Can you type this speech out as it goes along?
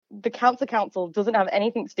the council doesn't have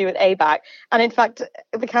anything to do with ABAC. And in fact,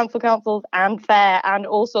 the councils and FARE and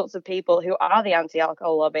all sorts of people who are the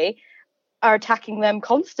anti-alcohol lobby are attacking them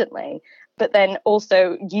constantly, but then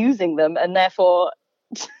also using them and therefore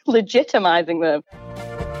legitimizing them.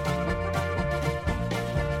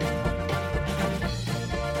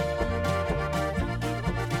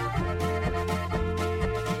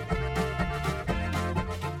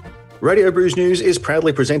 Radio Brews News is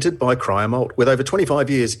proudly presented by Cryer Malt. With over 25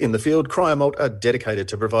 years in the field, Cryer Malt are dedicated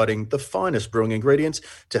to providing the finest brewing ingredients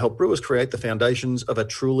to help brewers create the foundations of a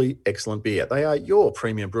truly excellent beer. They are your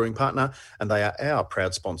premium brewing partner and they are our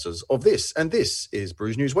proud sponsors of this. And this is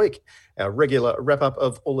Brews News Week, our regular wrap-up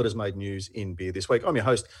of all that has made news in beer this week. I'm your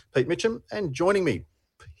host, Pete Mitchell, and joining me,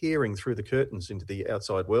 peering through the curtains into the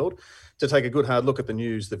outside world to take a good hard look at the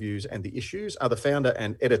news, the views and the issues are the founder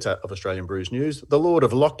and editor of Australian Brews News, the Lord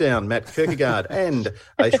of Lockdown, Matt Kierkegaard, and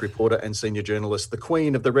ace reporter and senior journalist, the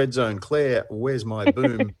Queen of the Red Zone, Claire, where's my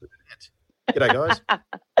boom? G'day, guys.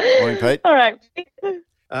 Morning, Pete. All right.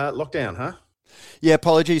 Lockdown, huh? Yeah,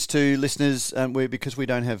 apologies to listeners because we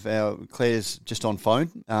don't have Claire's just on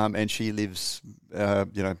phone and she lives,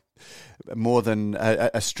 more than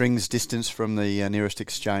a string's distance from the nearest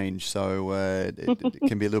exchange, so it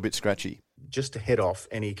can be a little bit scratchy. Just to head off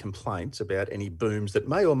any complaints about any booms that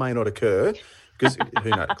may or may not occur, because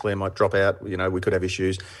who knows, Claire might drop out, we could have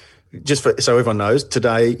issues. Just so everyone knows,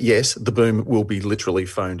 today, yes, the boom will be literally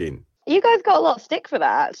phoned in. You guys got a lot of stick for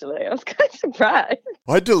that, actually. I was kind of surprised.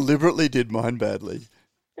 I deliberately did mine badly.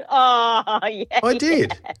 Oh, yeah. I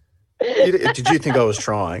did. Yeah. Did you think I was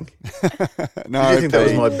trying? No, did you think that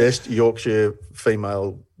was my best Yorkshire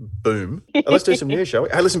female boom? Let's do some news, shall we?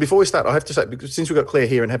 Hey, listen, before we start, I have to say, because since we've got Claire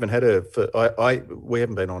here and haven't had her we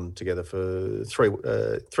haven't been on together for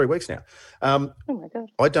 3 weeks now. Oh my God.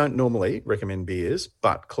 I don't normally recommend beers,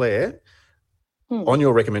 but Claire, on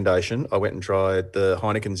your recommendation, I went and tried the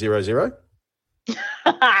Heineken 0.0.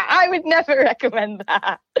 I would never recommend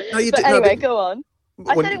that. No, you but did. Anyway, go on.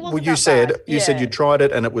 I said it wasn't you said bad. you said you tried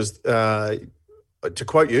it and it was, to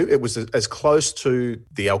quote you, it was as close to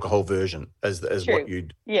the alcohol version as what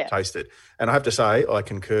you'd tasted. And I have to say, I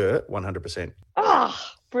concur 100%. Oh,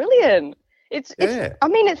 brilliant. It's I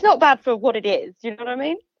mean, it's not bad for what it is. You know what I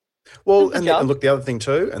mean? Well, and look, the other thing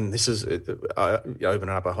too, and this is opening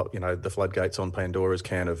up the floodgates on Pandora's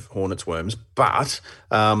can of hornets worms, but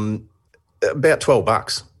about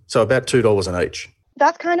 $12, so about $2 an each.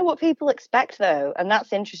 That's kind of what people expect, though, and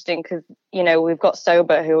that's interesting because we've got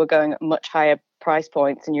Sober who are going at much higher price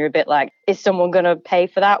points, and you're a bit like, is someone going to pay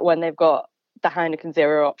for that when they've got the Heineken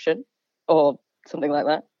Zero option or something like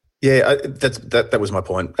that? Yeah, that was my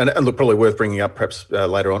point. And look, probably worth bringing up perhaps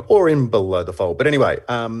later on or in Below the Fold. But anyway,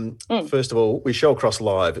 first of all, we shall cross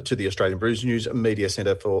live to the Australian Brews News Media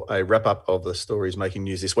Centre for a wrap-up of the stories making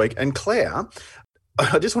news this week. And Claire,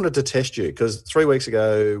 I just wanted to test you because 3 weeks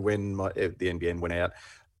ago when the NBN went out,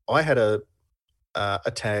 I had a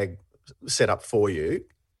tag set up for you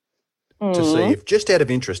to see if, just out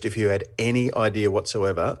of interest, if you had any idea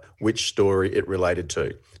whatsoever which story it related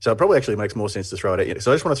to. So it probably actually makes more sense to throw it at you.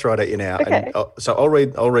 So I just want to throw it at you now. Okay. And so I'll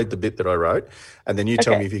read the bit that I wrote, and then you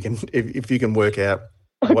tell me if you can work out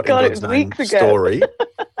what in God's name story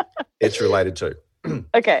it's related to.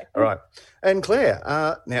 Okay. All right. And Claire,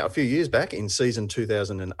 now a few years back in season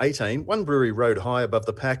 2018, one brewery rode high above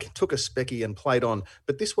the pack, took a specky and played on.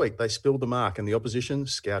 But this week they spilled the mark and the opposition,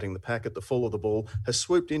 scouting the pack at the fall of the ball, has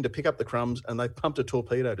swooped in to pick up the crumbs and they pumped a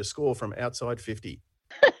torpedo to score from outside 50.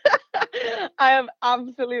 I have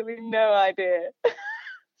absolutely no idea.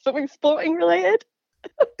 Something sporting related?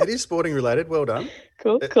 It is sporting related. Well done.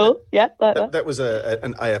 Cool. Yeah. That was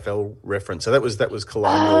an AFL reference. So that was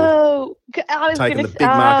Colonial. Oh, I was taking the big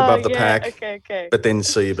mark above the pack. Okay. But then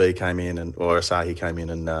CB came in or Asahi came in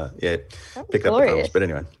and picked up the crumbs. But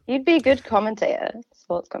anyway, you'd be a good commentator,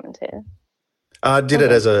 sports commentator. I did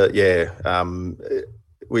it as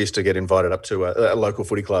we used to get invited up to a local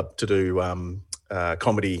footy club to do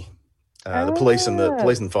comedy. The police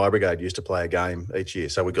and fire brigade used to play a game each year,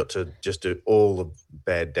 so we got to just do all the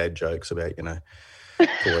bad dad jokes about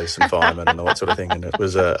police and firemen and all that sort of thing, and it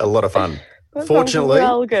was a lot of fun.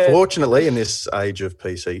 Fortunately, in this age of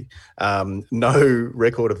PC, no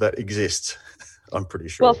record of that exists. I'm pretty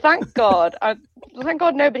sure. Well, thank God. Thank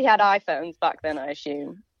God nobody had iPhones back then, I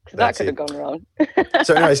assume. Because that could have gone wrong.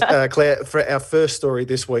 So anyways, Claire, for our first story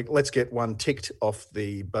this week, let's get one ticked off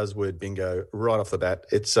the buzzword bingo right off the bat.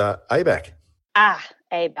 It's ABAC.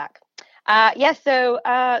 ABAC. So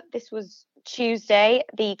this was Tuesday.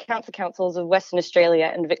 The Cancer Councils of Western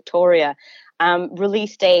Australia and Victoria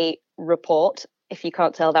released a report. If you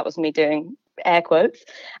can't tell, that was me doing air quotes,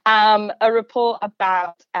 a report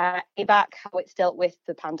about ABAC, how it's dealt with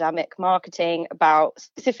the pandemic marketing,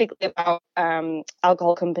 specifically about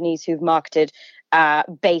alcohol companies who've marketed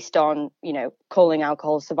based on, calling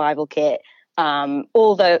alcohol a survival kit.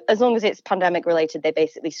 Although, as long as it's pandemic related, they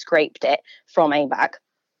basically scraped it from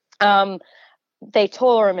ABAC. They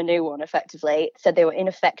tore them a new one, effectively, said they were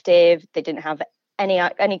ineffective, they didn't have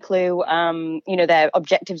any clue, their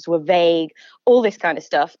objectives were vague, all this kind of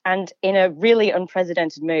stuff. And in a really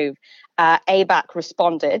unprecedented move, ABAC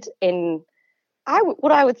responded in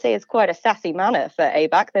what I would say is quite a sassy manner for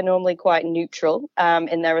ABAC. They're normally quite neutral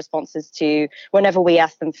in their responses to whenever we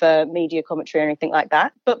ask them for media commentary or anything like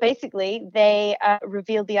that. But basically, they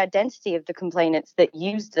revealed the identity of the complainants that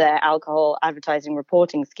used their alcohol advertising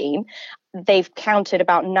reporting scheme. They've counted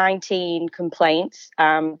about 19 complaints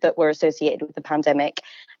that were associated with the pandemic.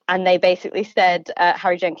 And they basically said,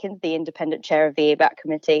 Harry Jenkins, the independent chair of the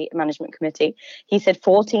ABAC management committee, he said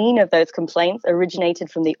 14 of those complaints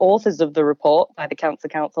originated from the authors of the report by the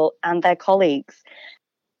Council and their colleagues.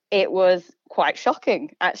 It was quite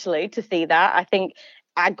shocking, actually, to see that. I think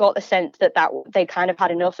I got the sense that they kind of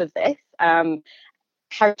had enough of this.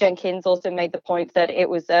 Harry Jenkins also made the point that it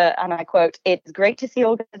was, and I quote, "It's great to see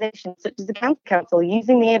organisations such as the Council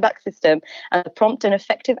using the ABAC system and the prompt and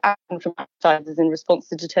effective action from advertisers in response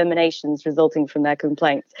to determinations resulting from their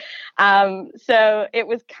complaints." So it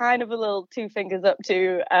was kind of a little two fingers up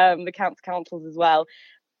to the councils as well.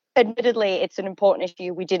 Admittedly, it's an important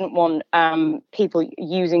issue. We didn't want people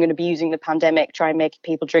using and abusing the pandemic, try and make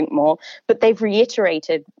people drink more. But they've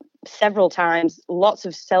reiterated several times, lots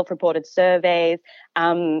of self-reported surveys,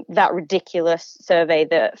 that ridiculous survey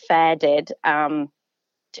that FARE did,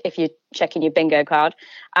 if you're checking your bingo card,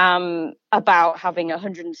 about having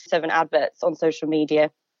 107 adverts on social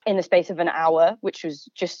media in the space of an hour, which was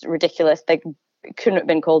just ridiculous. It couldn't have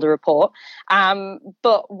been called a report.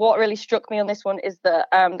 But what really struck me on this one is that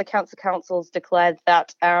the councils declared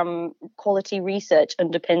that quality research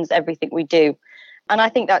underpins everything we do. And I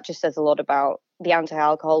think that just says a lot about the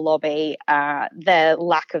anti-alcohol lobby, their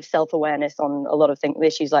lack of self-awareness on a lot of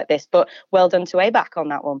issues like this. But well done to ABAC on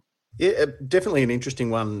that one. Yeah, definitely an interesting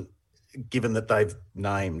one, given that they've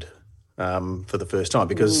named for the first time,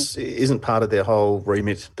 because isn't part of their whole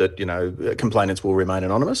remit that, complainants will remain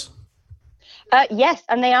anonymous? Yes,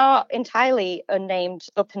 and they are entirely unnamed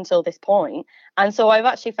up until this point. And so I've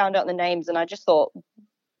actually found out the names, and I just thought,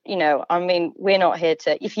 we're not here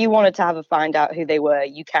to, if you wanted to have a find out who they were,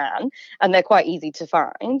 you can, and they're quite easy to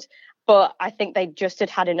find. But I think they just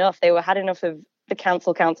had enough. They had enough of the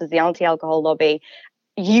councils, the anti-alcohol lobby,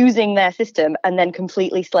 using their system and then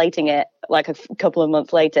completely slating it like a couple of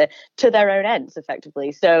months later to their own ends,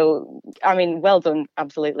 effectively. So, well done,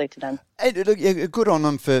 absolutely, to them. Good on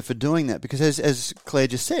them for doing that, because as Claire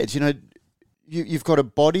just said, you've got a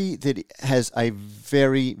body that has a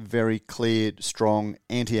very, very clear, strong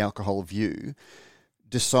anti-alcohol view,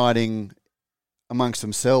 deciding amongst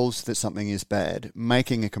themselves that something is bad,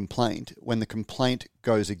 making a complaint, when the complaint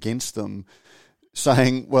goes against them,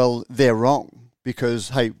 saying, well, they're wrong, because,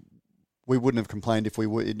 hey, we wouldn't have complained if we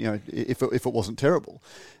were, if it wasn't terrible.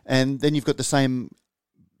 And then you've got the same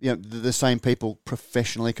people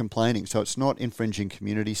professionally complaining. So it's not infringing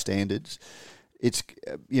community standards. It's,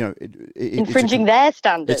 infringing their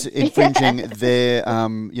standards. It's infringing their,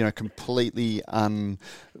 completely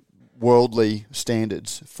unworldly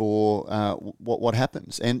standards for what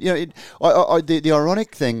happens. And, the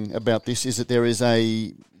ironic thing about this is that there is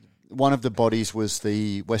one of the bodies was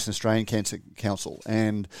the Western Australian Cancer Council,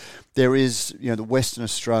 and there is, the Western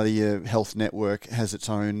Australia Health Network has its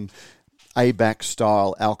own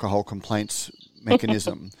ABAC-style alcohol complaints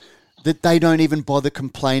mechanism that they don't even bother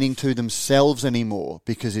complaining to themselves anymore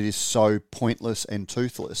because it is so pointless and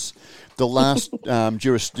toothless. The last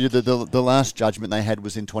the last judgment they had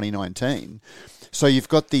was in 2019. So you've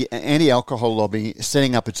got the anti-alcohol lobby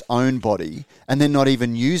setting up its own body and then not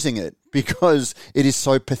even using it because it is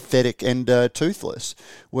so pathetic and toothless.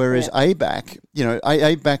 Whereas ABAC,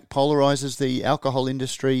 ABAC polarizes the alcohol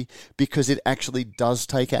industry because it actually does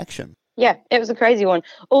take action. Yeah, it was a crazy one.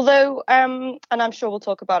 Although, and I'm sure we'll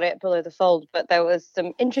talk about it below the fold, but there was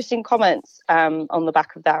some interesting comments on the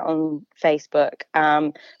back of that on Facebook.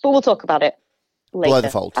 But we'll talk about it later. Below the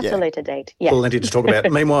fold, at a later date. Yeah. Plenty to talk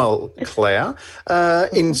about. Meanwhile, Claire,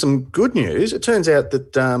 in some good news, it turns out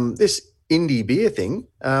that this indie beer thing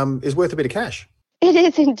is worth a bit of cash. It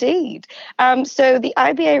is indeed. So the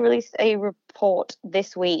IBA released a report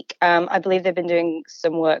this week. I believe they've been doing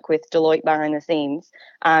some work with Deloitte behind the scenes,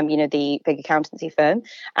 the big accountancy firm,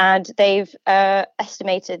 and they've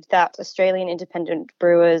estimated that Australian independent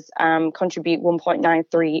brewers contribute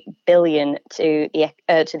 1.93 billion to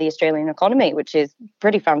the Australian economy, which is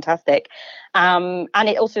pretty fantastic. And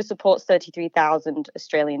it also supports 33,000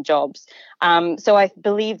 Australian jobs. So I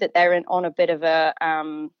believe that they're on a bit of a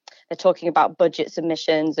they're talking about budget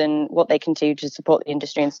submissions and what they can do to support the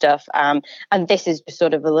industry and stuff. And this is just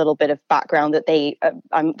sort of a little bit of background that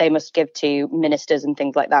they must give to ministers and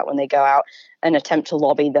things like that when they go out and attempt to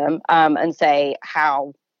lobby them and say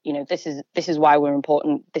how, this is why we're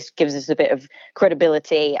important. This gives us a bit of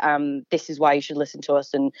credibility. This is why you should listen to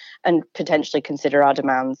us and potentially consider our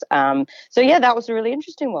demands. So yeah, that was a really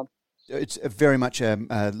interesting one. It's very much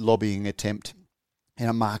a lobbying attempt and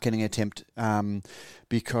a marketing attempt,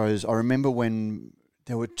 because I remember when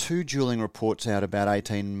there were two dueling reports out about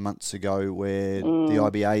 18 months ago where the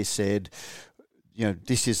IBA said,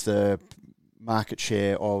 this is the market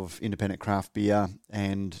share of independent craft beer,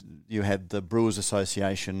 and you had the Brewers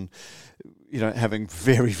Association, having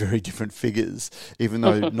very, very different figures, even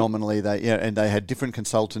though nominally and they had different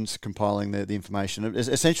consultants compiling the information.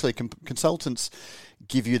 Essentially, consultants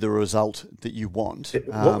give you the result that you want.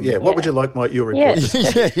 What would you like your report?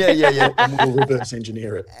 Yeah. And we'll reverse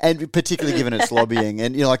engineer it. And particularly given its lobbying,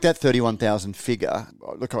 and like that 31,000 figure.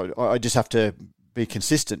 Look, I just have to be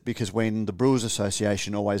consistent, because when the Brewers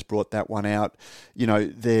Association always brought that one out,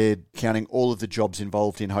 they're counting all of the jobs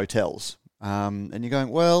involved in hotels. And you're going,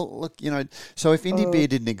 well, look, so if indie beer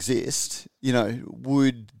didn't exist,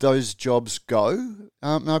 would those jobs go?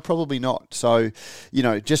 No, probably not. So,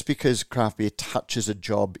 just because craft beer touches a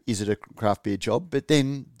job, is it a craft beer job? But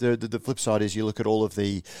then the flip side is you look at all of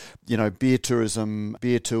the, beer tourism,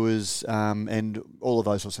 beer tours, and all of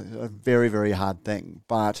those sorts of things. A very, very hard thing.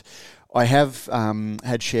 But I have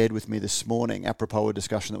had shared with me this morning, apropos a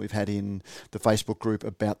discussion that we've had in the Facebook group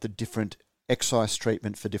about the different excise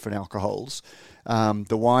treatment for different alcohols.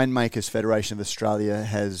 The Winemakers Federation of Australia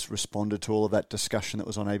has responded to all of that discussion that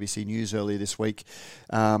was on ABC News earlier this week,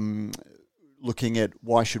 looking at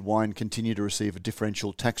why should wine continue to receive a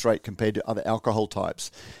differential tax rate compared to other alcohol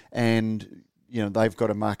types. And, they've got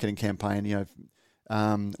a marketing campaign,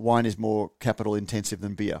 wine is more capital intensive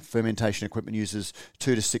than beer. Fermentation equipment uses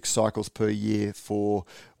 2 to 6 cycles per year for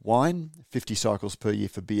wine, 50 cycles per year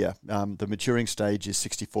for beer. The maturing stage is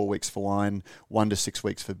 64 weeks for wine, 1 to 6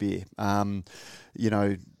 weeks for beer.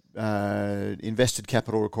 Invested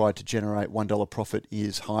capital required to generate $1 profit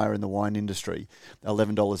is higher in the wine industry,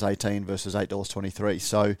 $11.18 versus $8.23.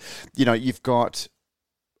 So, you've got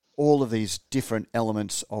all of these different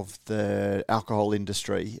elements of the alcohol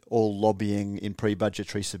industry all lobbying in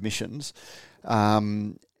pre-budgetary submissions.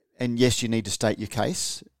 And yes, you need to state your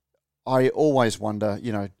case. I always wonder,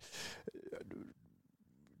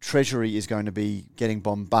 Treasury is going to be getting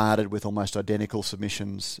bombarded with almost identical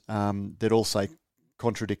submissions that all say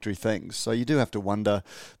contradictory things. So you do have to wonder,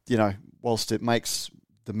 whilst it makes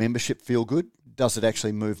the membership feel good, does it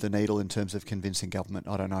actually move the needle in terms of convincing government?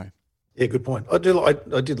 I don't know. Yeah, good point. I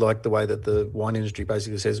did like the way that the wine industry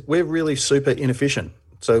basically says, we're really super inefficient,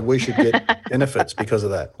 so we should get benefits because of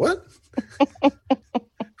that. What?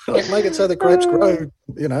 Make it so the grapes grow,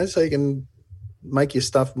 so you can make your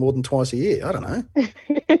stuff more than twice a year. I don't know.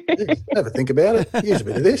 Have a think about it. Use a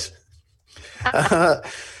bit of this.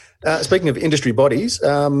 Speaking of industry bodies,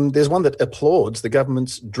 there's one that applauds the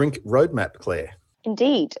government's drink roadmap, Claire.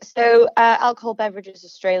 Indeed. So Alcohol Beverages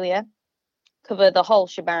Australia cover the whole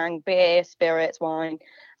shebang: beer, spirits, wine.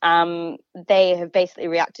 They have basically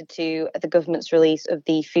reacted to the government's release of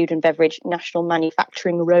the Food and Beverage National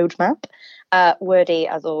Manufacturing Roadmap, wordy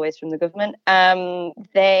as always from the government.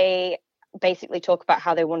 They basically talk about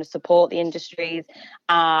how they want to support the industries,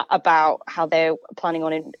 about how they're planning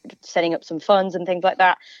on setting up some funds and things like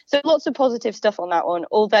that. So lots of positive stuff on that one,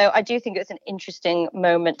 although I do think it's an interesting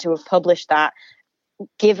moment to have published that,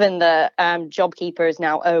 given the JobKeeper is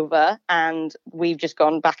now over and we've just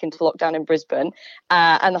gone back into lockdown in Brisbane,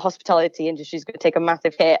 and the hospitality industry is going to take a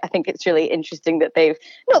massive hit. I think it's really interesting that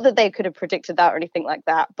not that they could have predicted that or anything like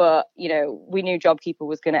that, but, we knew JobKeeper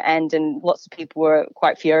was going to end and lots of people were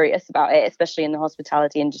quite furious about it, especially in the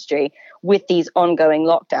hospitality industry with these ongoing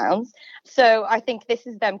lockdowns. So I think this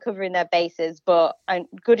is them covering their bases, but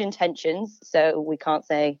good intentions. So we can't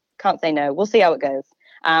say no. We'll see how it goes.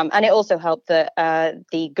 And it also helped that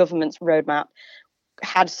the government's roadmap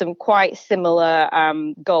had some quite similar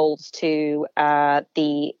goals to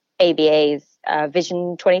the ABA's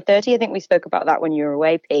Vision 2030. I think we spoke about that when you were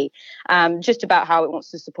away, P. Just about how it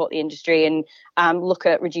wants to support the industry and look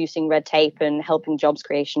at reducing red tape and helping jobs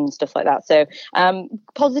creation and stuff like that. So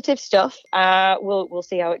positive stuff. We'll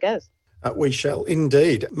see how it goes. We shall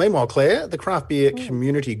indeed. Meanwhile, Claire, the craft beer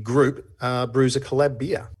community group brews a collab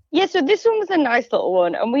beer. Yeah, so this one was a nice little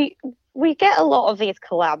one, and we get a lot of these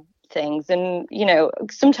collab things, and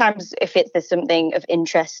sometimes if there's something of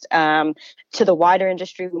interest to the wider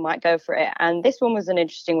industry, we might go for it. And this one was an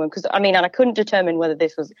interesting one because and I couldn't determine whether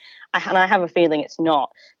this was, and I have a feeling it's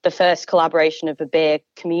not, the first collaboration of a beer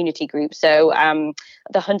community group. So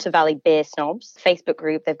the Hunter Valley Beer Snobs Facebook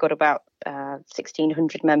group, they've got about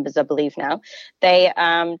 1,600 members, I believe now. They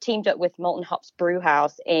teamed up with Molten Hops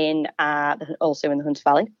Brewhouse also in the Hunter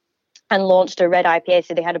Valley, and launched a red IPA.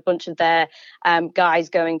 So they had a bunch of their guys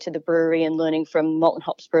going to the brewery and learning from Molten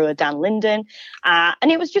Hops brewer Dan Linden.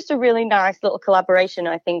 And it was just a really nice little collaboration.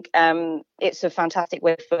 I think it's a fantastic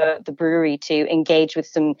way for the brewery to engage with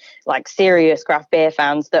some serious craft beer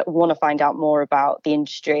fans that want to find out more about the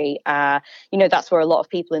industry. That's where a lot of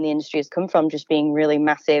people in the industry has come from, just being really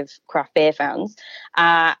massive craft beer fans.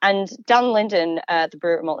 And Dan Linden, the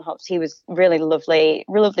brewer at Molten Hops, he was really lovely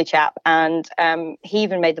chap. And he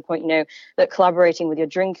even made the point, that collaborating with your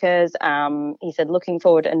drinkers, he said, looking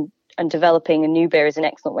forward and developing a new beer is an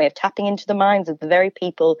excellent way of tapping into the minds of the very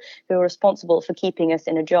people who are responsible for keeping us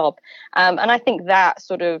in a job. And I think that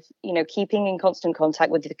sort of, keeping in constant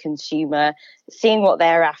contact with the consumer, seeing what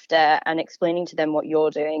they're after and explaining to them what you're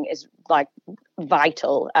doing is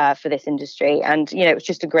vital for this industry. And, it was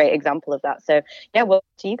just a great example of that. So, yeah, well,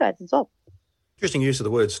 to you guys as well. Interesting use of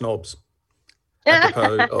the word snobs.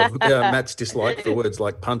 Apropos of Matt's dislike for words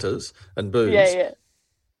like punters and booze. Yeah.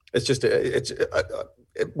 It's just it's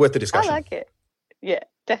worth the discussion. I like it. Yeah,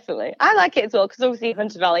 definitely. I like it as well because obviously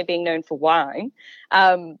Hunter Valley being known for wine,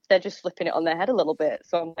 they're just flipping it on their head a little bit.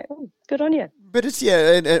 So I'm like, oh, good on you. But it's,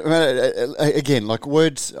 again,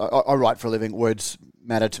 words, I write for a living, words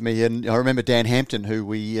matter to me. And I remember Dan Hampton, who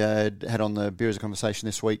we had on the Beer as a Conversation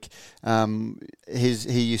this week,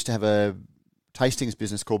 he used to have a tastings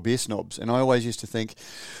business called Beer Snobs, and I always used to think,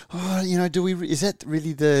 is that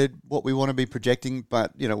really what we want to be projecting?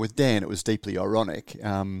 But with Dan, it was deeply ironic.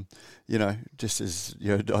 Just as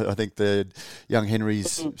I think the Young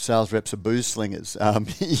Henry's sales reps are booze slingers.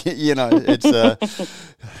 It's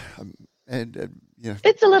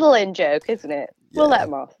it's a little in joke, isn't it? We'll let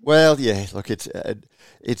them off. Well, yeah. Look, it's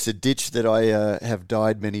a ditch that I have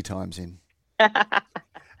died many times in.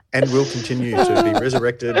 And will continue to be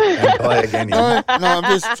resurrected and die again. No,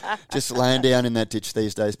 I'm just laying down in that ditch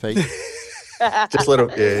these days, Pete. just let them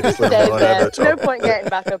ride over the top. No point getting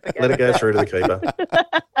back up again. Let it go through to the keeper.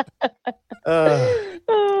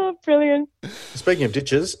 Oh, brilliant. Speaking of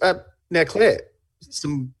ditches, now, Claire,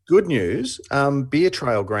 some good news. Beer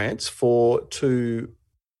trail grants for 2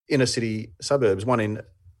 inner city suburbs, one in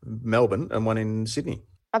Melbourne and one in Sydney.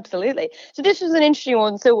 Absolutely. So this was an interesting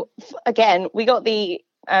one. So again, we got the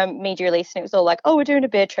media release and it was all like, oh, we're doing a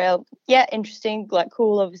beer trail. Yeah, interesting,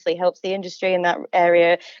 cool, obviously helps the industry in that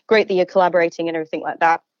area. Great that you're collaborating and everything like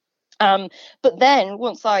that. But then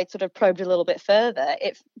once I sort of probed a little bit further,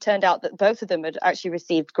 it turned out that both of them had actually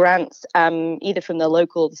received grants, either from the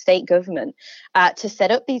local or the state government, to set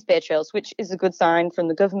up these beer trails, which is a good sign from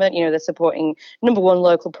the government. They're supporting, number 1,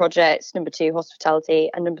 local projects, number 2, hospitality,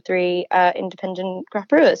 and number 3, independent craft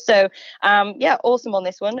brewers. So, awesome on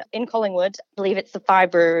this one. In Collingwood, I believe it's the 5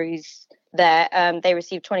 breweries there. They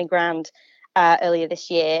received 20 grand earlier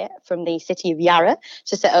this year from the city of Yarra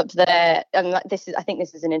to set up their, and I think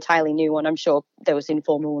this is an entirely new one. I'm sure there was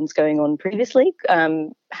informal ones going on previously.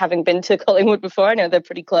 Having been to Collingwood before, I know they're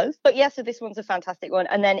pretty close. But yeah, so this one's a fantastic one.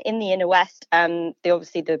 And then in the Inner West,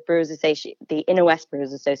 the Brewers Association, the Inner West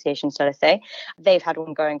Brewers Association, should I say, they've had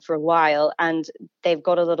one going for a while, and they've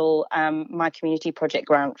got a little My Community Project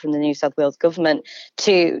grant from the New South Wales government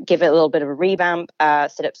to give it a little bit of a revamp,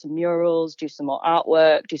 set up some murals, do some more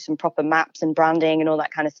artwork, do some proper maps and branding and all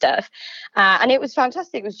that kind of stuff. And it was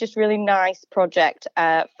fantastic. It was just really nice project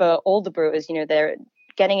for all the brewers. They're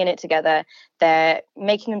getting in it together. They're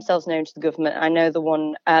making themselves known to the government. I know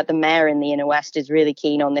the mayor in the Inner West is really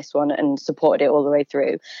keen on this one and supported it all the way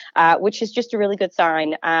through, which is just a really good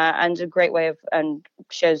sign and a great way of, and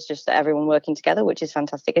shows just that everyone working together, which is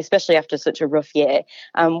fantastic, especially after such a rough year.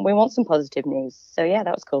 We want some positive news. So yeah,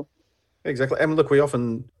 that was cool. Exactly. And look, we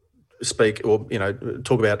often speak or,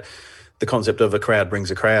 talk about the concept of a crowd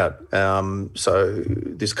brings a crowd. So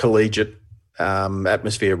this collegiate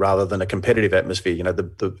atmosphere rather than a competitive atmosphere.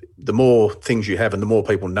 The more things you have and the more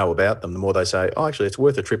people know about them, the more they say, oh, actually, it's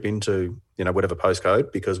worth a trip into whatever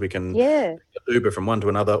postcode, because we can Uber from one to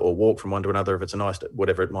another or walk from one to another if it's a nice,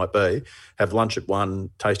 whatever it might be, have lunch at one,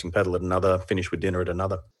 tasting paddle at another, finish with dinner at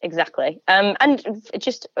another. Exactly. And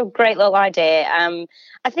just a great little idea.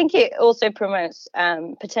 I think it also promotes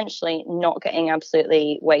potentially not getting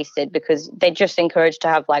absolutely wasted, because they're just encouraged to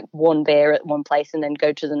have like one beer at one place and then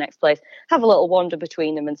go to the next place, have a little wander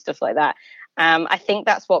between them and stuff like that. I think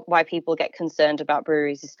that's why people get concerned about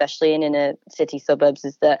breweries, especially in inner city suburbs,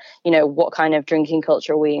 is that, what kind of drinking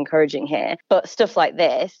culture are we encouraging here? But stuff like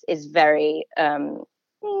this is very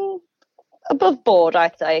above board,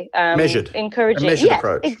 I'd say. Measured. Encouraging. A measured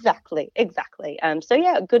approach. Exactly. So,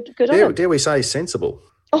 yeah, good on them. Dare we say sensible?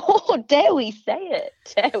 Oh, dare we say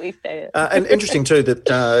it? And interesting too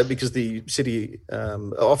that because the city,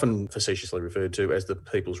 often facetiously referred to as the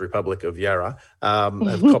People's Republic of Yarra,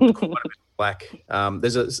 have copped quite a bit of black.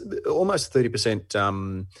 There's almost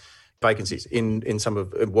 30% vacancies in some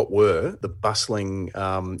of what were the bustling,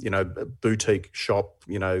 boutique shop,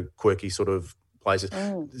 quirky sort of places.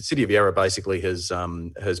 The city of Yarra basically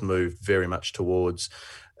has moved very much towards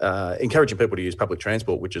encouraging people to use public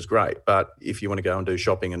transport, which is great. But if you want to go and do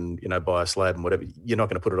shopping and, buy a slab and whatever, you're not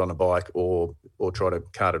going to put it on a bike or try to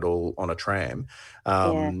cart it all on a tram.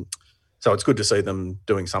 So it's good to see them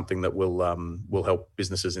doing something that will help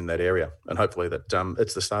businesses in that area. And hopefully that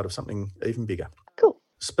it's the start of something even bigger. Cool.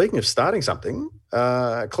 Speaking of starting something,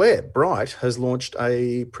 Claire, Bright has launched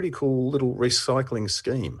a pretty cool little recycling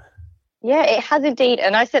scheme. Yeah, it has indeed.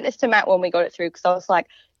 And I sent this to Matt when we got it through, because I was like,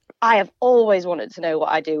 I have always wanted to know what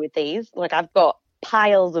I do with these. Like, I've got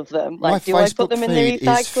piles of them. Like, my do Facebook I put them in the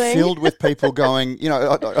recycling? Is filled with people going,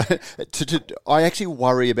 I actually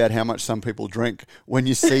worry about how much some people drink when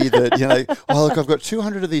you see that, oh, look, I've got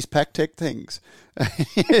 200 of these PakTech things.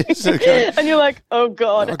 And you're like, oh,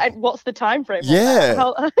 God, and what's the time frame?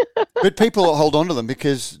 Yeah. But people hold on to them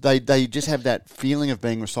because they just have that feeling of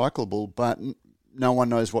being recyclable, but no one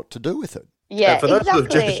knows what to do with it. Yeah, for those who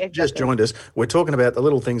have just joined us, we're talking about the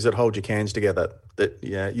little things that hold your cans together that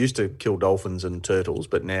used to kill dolphins and turtles,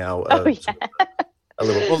 but now a little.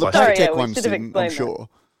 Well, the PakTech ones didn't, I'm sure.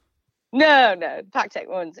 No, PakTech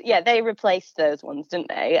ones. Yeah, they replaced those ones, didn't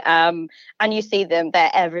they? And you see them;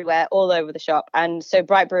 they're everywhere, all over the shop. And so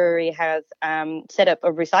Bright Brewery has set up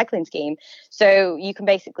a recycling scheme. So you can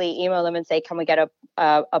basically email them and say, "Can we get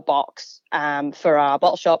a box for our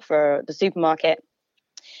bottle shop, for the supermarket?"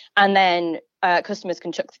 And then customers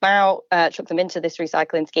can chuck them into this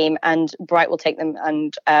recycling scheme, and Bright will take them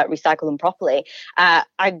and recycle them properly. I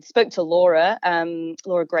spoke to Laura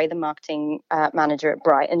Gray, the marketing manager at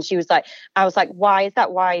Bright, and I was like, why is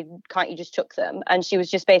that? Why can't you just chuck them? And she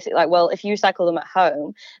was just basically like, well, if you recycle them at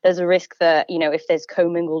home, there's a risk that, if there's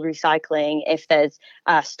commingled recycling, if there's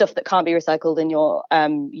stuff that can't be recycled in your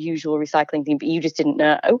usual recycling thing, but you just didn't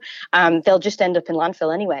know, they'll just end up in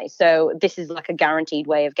landfill anyway. So this is like a guaranteed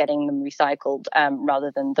way of getting them recycled,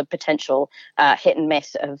 rather than the potential hit and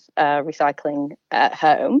miss of recycling at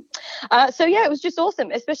home. So yeah, it was just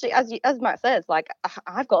awesome, especially as Matt says, like,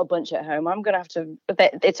 I've got a bunch at home. I'm going to have to,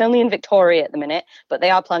 it's only in Victoria at the minute, but they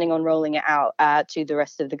are planning on rolling it out to the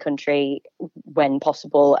rest of the country when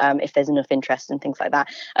possible, if there's enough interest and things like that,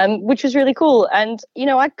 which was really cool. And,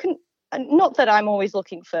 I couldn't, not that I'm always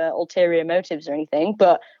looking for ulterior motives or anything,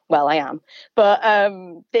 but, well, I am. But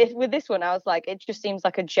with this one, I was like, it just seems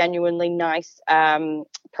like a genuinely nice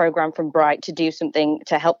program from Bright to do something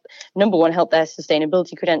to help, number one, help their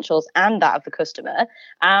sustainability credentials and that of the customer,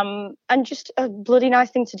 and just a bloody nice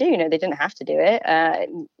thing to do. They didn't have to do it.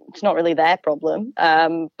 It's not really their problem,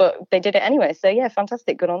 but they did it anyway. So, yeah,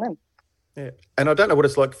 fantastic. Good on them. Yeah, and I don't know what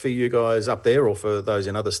it's like for you guys up there or for those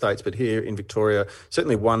in other states, but here in Victoria,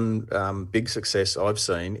 certainly one big success I've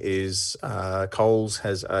seen is Coles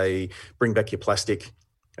has a bring back your plastic,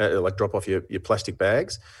 like drop off your plastic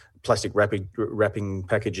bags, plastic wrapping,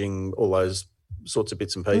 packaging, all those sorts of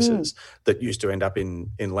bits and pieces that used to end up in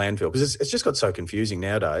landfill, because it's just got so confusing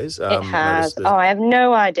nowadays. It has. I have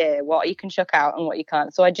no idea what you can chuck out and what you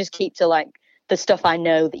can't. So I just keep to like the stuff I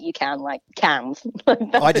know that you can, like cans.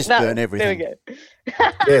 I just burn everything. There we go.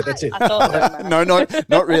 Yeah, that's it. I thought so, no,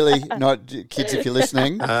 not really. Not kids, if you're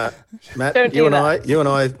listening. Matt, you and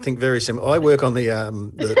I think very similar. I work on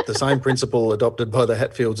the same principle adopted by the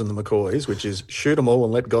Hatfields and the McCoys, which is shoot them all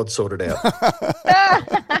and let God sort it out.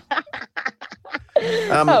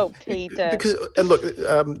 Oh, Peter. Because, and look,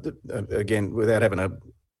 again, without having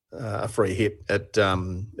a free hit at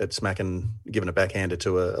smacking, giving a backhander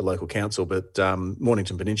to a local council, but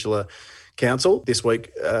Mornington Peninsula Council this week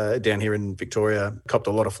down here in Victoria copped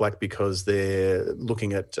a lot of flack because they're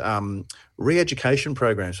looking at re-education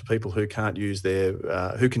programs for people who can't use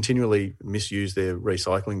who continually misuse their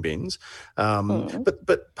recycling bins.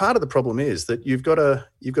 But part of the problem is that you've got to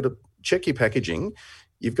check your packaging.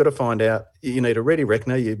 You've got to find out, you need a ready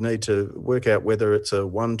reckoner. You need to work out whether it's a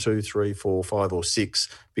 1, 2, 3, 4, 5 or 6,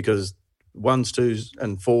 because 1s, 2s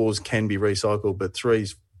and 4s can be recycled, but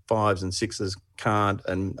 3s, 5s and 6s can't,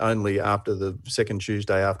 and only after the second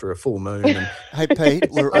Tuesday after a full moon. And hey,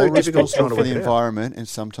 Pete, we're all responsible for the work environment, and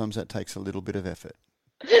sometimes that takes a little bit of effort.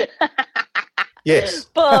 Yes.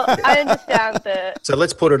 But I understand that. So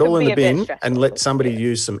let's put it all in the bin stressful, and let somebody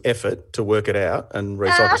use some effort to work it out and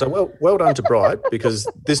recycle. So well done to Bright, because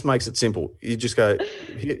this makes it simple. You just go,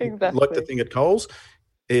 Exactly. like the thing at Coles,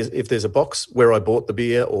 is if there's a box where I bought the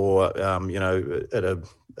beer, or, at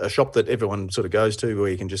a shop that everyone sort of goes to, where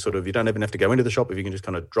you can just sort of, you don't even have to go into the shop, if you can just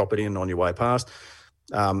kind of drop it in on your way past.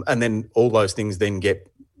 And then all those things then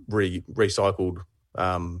get recycled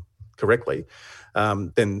correctly.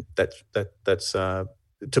 Then that's to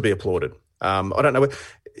be applauded. I don't know.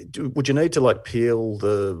 Would you need to like peel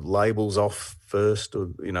the labels off first, or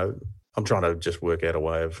I'm trying to just work out a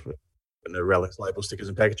way of relics, label, stickers,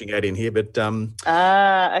 and packaging out in here, but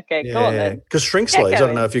okay, go on then. Because shrink sleeves. I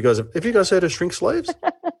don't know if you guys heard of shrink sleeves.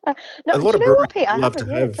 No, a lot of you know breweries what, Pete? I love to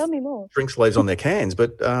haven't. have Tell me more. shrink sleeves on their cans,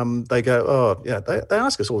 but they go, oh yeah, they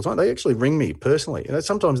ask us all the time. They actually ring me personally.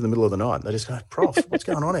 Sometimes in the middle of the night, they just go, Prof, what's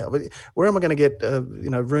going on out? Where am I going to get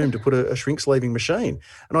room to put a shrink sleeving machine?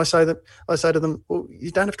 And I say to them, well,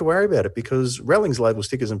 you don't have to worry about it, because Rallings label,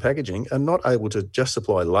 stickers, and packaging are not able to just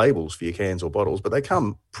supply labels for your cans or bottles, but they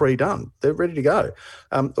come pre-done. They're ready to go.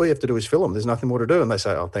 All you have to do is fill them. There's nothing more to do. And they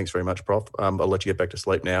say, oh, thanks very much, Prof. I'll let you get back to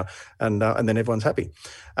sleep now. And then everyone's happy.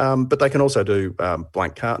 But they can also do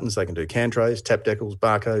blank cartons. They can do can trays, tap decals,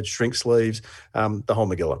 barcodes, shrink sleeves, the whole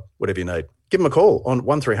Megillah, whatever you need. Give them a call on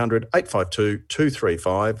 1300 852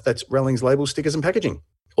 235. That's Rallings labels, stickers, and packaging.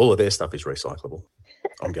 All of their stuff is recyclable,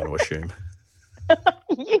 I'm going to assume.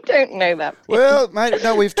 You don't know that. Well, mate,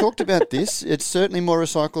 no, we've talked about this. It's certainly more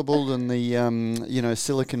recyclable than the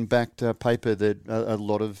silicon-backed paper that a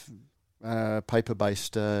lot of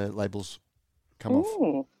paper-based labels come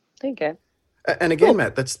off. There you go. And again,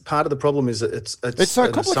 Matt, that's part of the problem, is that it's so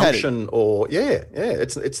an complicated. assumption, or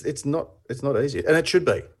it's not easy, and it should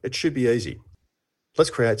be. It should be easy. Let's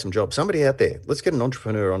create some jobs. Somebody out there, let's get an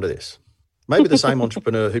entrepreneur onto this. Maybe the same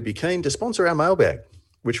entrepreneur who'd be keen to sponsor our mailbag,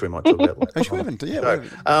 which we might talk about later. Actually, we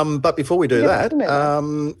haven't. But before we do that,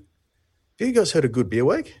 have you guys heard of Good Beer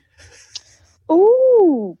Week?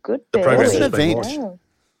 Ooh, good. The program's What's an just been event? launched.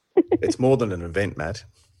 It's more than an event, Matt.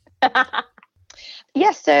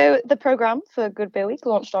 Yes, so the programme for Good Beer Week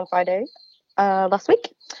launched on Friday last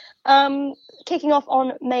week. Kicking off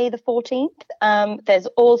on May the 14th. There's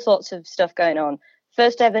all sorts of stuff going on.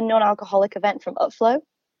 First ever non-alcoholic event from Upflow.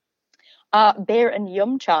 Beer and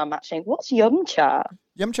yum cha matching. What's yum cha?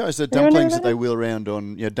 Yum cha is the dumplings that they wheel around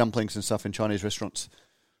on, dumplings and stuff in Chinese restaurants.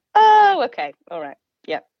 Oh, okay. All right.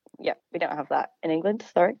 Yep. We don't have that in England.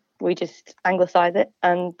 Sorry. We just anglicise it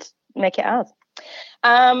and make it ours.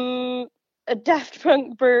 A Daft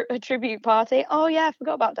Punk a tribute party. Oh, yeah, I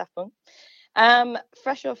forgot about Daft Punk.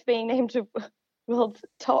 Fresh off being named to world's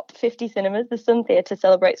top 50 cinemas, the Sun Theatre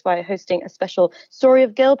celebrates by hosting a special Story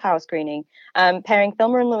of Girl Power screening, pairing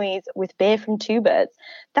Thelma and Louise with beer from Two Birds.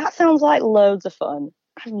 That sounds like loads of fun.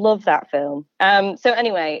 I love that film. So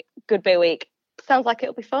anyway, Good Beer Week. Sounds like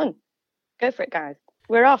it'll be fun. Go for it, guys.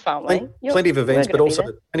 We're off, aren't we? Plenty of events, but also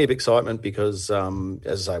plenty of excitement, because,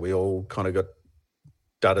 as I say, we all kind of got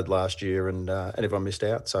dudded last year, and everyone missed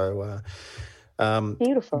out. So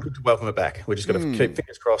beautiful. Good to welcome it back. We just got to keep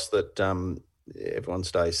fingers crossed that everyone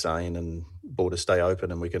stays sane and borders stay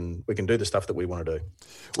open, and we can do the stuff that we want to do.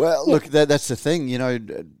 Well, look, that's the thing.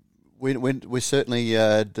 We certainly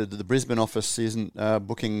the Brisbane office isn't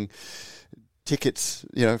booking tickets,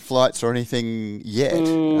 flights or anything yet,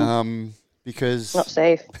 because not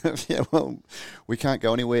safe. Yeah, well, we can't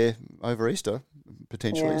go anywhere over Easter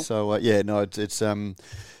potentially. Yeah. So it's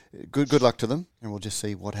good luck to them, and we'll just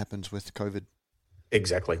see what happens with COVID.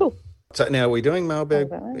 Exactly. Cool. So now, are we doing mailbag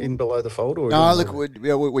in Below the Fold? Or no, look,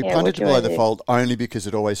 we punted to Below the Fold only because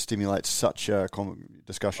it always stimulates such a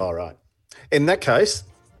discussion. All right. In that case,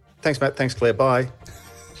 thanks, Matt. Thanks, Claire. Bye.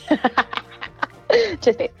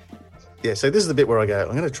 Cheers, Pete. Yeah, so this is the bit where I go,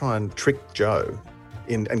 I'm going to try and trick Jo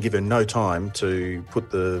and give her no time to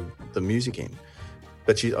put the music in.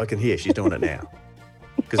 But I can hear she's doing it now.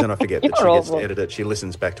 because then I forget that You're she gets awful. to edit it. She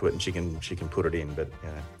listens back to it and she can put it in. But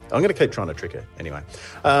I'm going to keep trying to trick her anyway.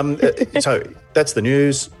 So that's the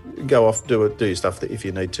news. Go off, do your stuff that if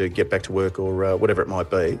you need to get back to work or whatever it might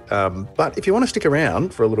be. But if you want to stick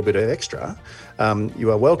around for a little bit of extra,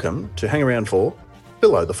 you are welcome to hang around for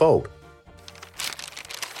Below the Fold.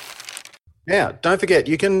 Now, don't forget,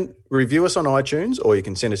 you can review us on iTunes or you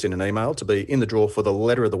can send us in an email to be in the draw for the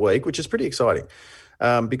letter of the week, which is pretty exciting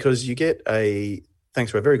because you get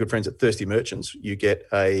thanks to our very good friends at Thirsty Merchants, you get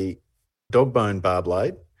a dog bone bar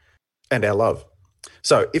blade and our love.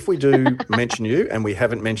 So if we do mention you and we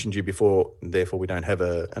haven't mentioned you before, therefore we don't have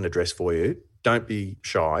an address for you, don't be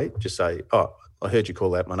shy. Just say, oh, I heard you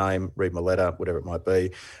call out my name, read my letter, whatever it might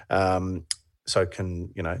be. So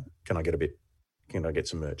can I get a bit? Can I get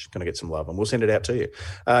some merch? Can I get some love? And we'll send it out to you.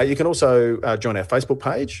 You can also join our Facebook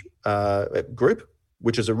page group,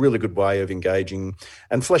 which is a really good way of engaging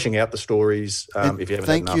and fleshing out the stories. If you haven't,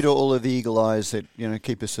 thank you to all of the eagle eyes that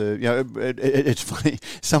keep us. It's funny.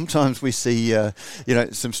 Sometimes we see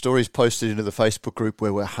some stories posted into the Facebook group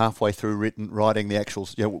where we're halfway through writing the actual.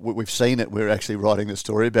 We've seen it. We're actually writing the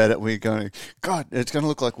story about it. We're going, God, it's going to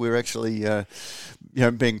look like we're actually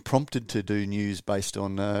being prompted to do news based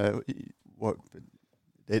on what.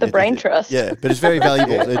 The brain trust. Yeah, but it's very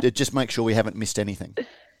valuable. It just makes sure we haven't missed anything.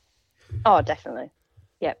 Oh, definitely.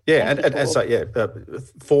 Yeah. Yeah, and so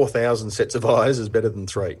 4,000 sets of eyes is better than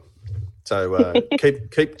 3. So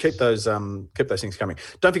keep those things coming.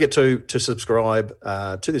 Don't forget to subscribe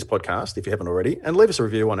to this podcast if you haven't already, and leave us a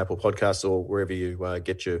review on Apple Podcasts or wherever you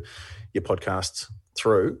get your podcasts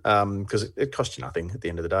through, because it costs you nothing at the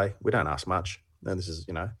end of the day. We don't ask much, and this is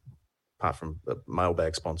apart from a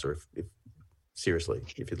mailbag sponsor if seriously,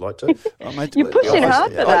 if you'd like to. You're pushing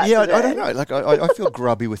hard for that. I don't know. Like I feel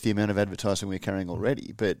grubby with the amount of advertising we're carrying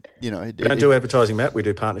already, but we don't do advertising, Matt. We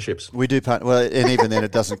do partnerships. We do and even then,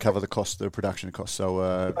 it doesn't cover the production costs.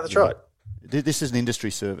 So that's right. This is an industry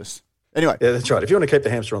service. Anyway, yeah, that's right. If you want to keep the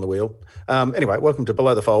hamster on the wheel. Anyway, welcome to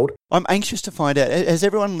Below the Fold. I'm anxious to find out. Has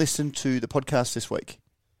everyone listened to the podcast this week?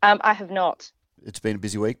 I have not. It's been a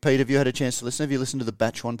busy week. Pete, have you had a chance to listen? Have you listened to the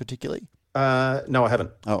batch one particularly? No, I haven't.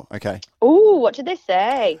 Oh, okay. Oh, what did they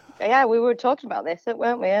say? Yeah, we were talking about this,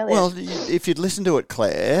 weren't we, earlier? Well, if you'd listened to it,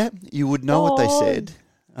 Claire, you would know what they said.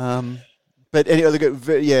 But anyway,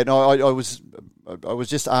 I was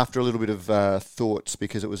just after a little bit of thoughts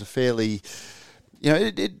because it was a fairly,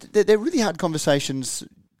 they're really hard conversations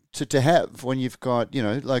to have when you've got,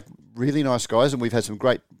 like really nice guys, and we've had some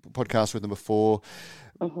great podcasts with them before,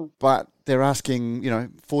 but they're asking,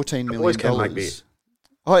 $14 million. Boys can make beer.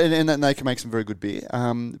 Oh, and they can make some very good beer.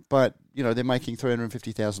 But, they're making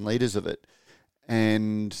 350,000 litres of it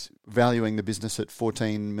and valuing the business at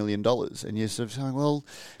 $14 million. And you're sort of saying, well,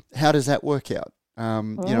 how does that work out?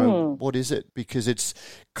 What is it? Because it's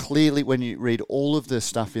clearly, when you read all of the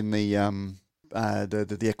stuff in the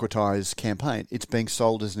Equitise campaign, it's being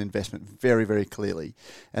sold as an investment very, very clearly.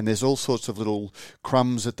 And there's all sorts of little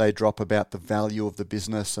crumbs that they drop about the value of the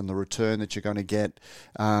business and the return that you're going to get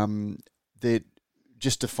that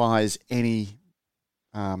just defies any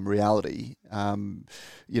reality.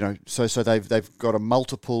 So they've got a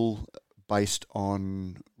multiple based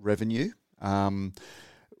on revenue,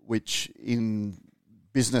 which in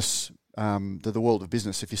business, the world of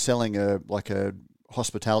business, if you're selling a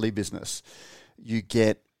hospitality business, you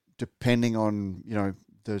get, depending on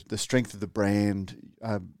the strength of the brand,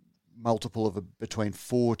 multiple of between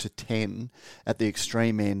 4 to 10 at the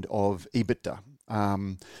extreme end of EBITDA,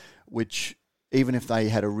 which even if they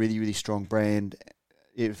had a really, really strong brand,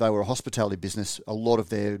 if they were a hospitality business, a lot of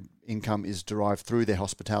their income is derived through their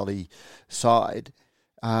hospitality side.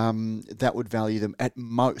 That would value them at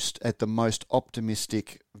the most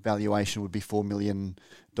optimistic valuation would be $4 million.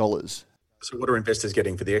 So what are investors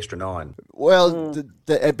getting for the extra 9? Well,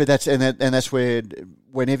 but that's where,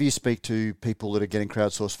 whenever you speak to people that are getting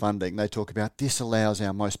crowdsourced funding, they talk about this allows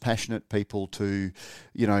our most passionate people to,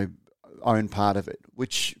 own part of it,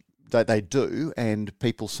 which they do, and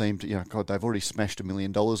people seem to, God, they've already smashed $1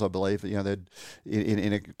 million, I believe. They're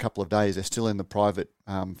in a couple of days. They're still in the private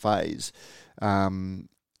phase,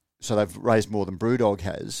 so they've raised more than Brewdog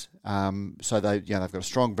has. So they've got a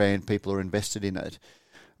strong brand. People are invested in it.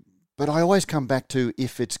 But I always come back to,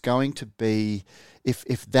 if it's going to be,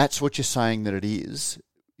 if that's what you're saying that it is,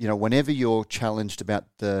 whenever you're challenged about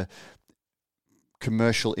the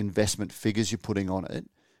commercial investment figures you're putting on it,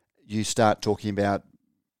 you start talking about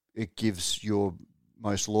it gives your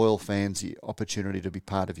most loyal fans the opportunity to be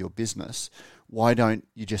part of your business. Why don't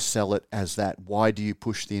you just sell it as that? Why do you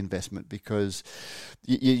push the investment? Because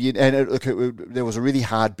there was a really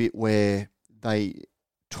hard bit where they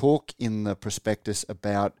talk in the prospectus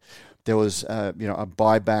about there was a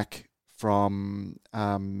buyback from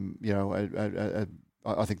I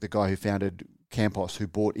think the guy who founded Campos, who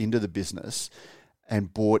bought into the business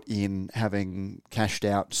and bought in having cashed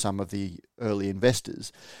out some of the early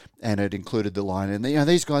investors, and it included the line, and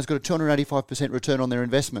these guys got a 285% return on their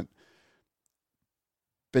investment.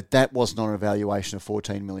 But that wasn't on a valuation of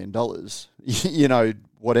 $14 million,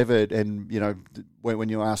 whatever. And, when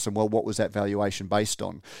you ask them, well, what was that valuation based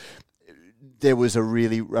on? There was a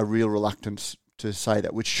real reluctance to say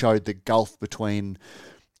that, which showed the gulf between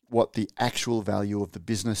what the actual value of the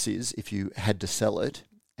business is if you had to sell it,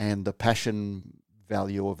 and the passion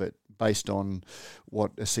value of it based on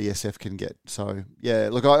what a CSF can get. So, yeah,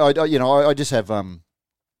 look, I just have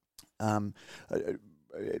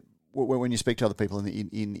when you speak to other people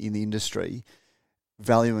in the industry,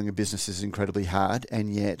 valuing a business is incredibly hard,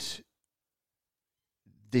 and yet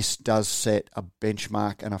this does set a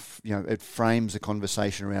benchmark, and it frames a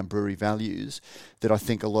conversation around brewery values that I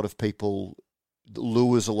think lures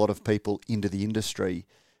a lot of people into the industry,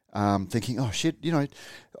 thinking, oh shit,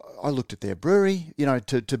 I looked at their brewery,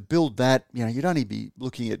 to build that, you'd only be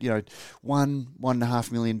looking at,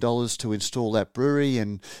 $1.5 million to install that brewery,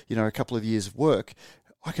 and a couple of years of work.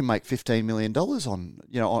 I can make $15 million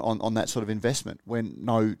on that sort of investment. When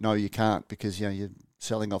no, you can't, because you're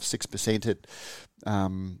selling off 6% at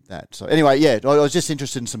that. So anyway, yeah, I was just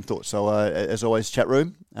interested in some thoughts. So as always, chat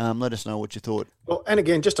room, let us know what you thought. Well, and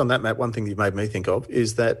again, just on that, Matt, one thing you've made me think of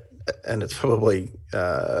is that, and it's probably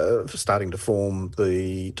starting to form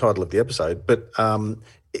the title of the episode, but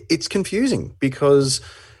it's confusing because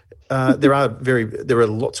there are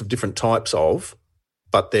lots of different types of,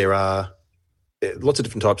 but there are lots of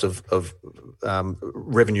different types of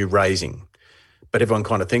revenue raising, but everyone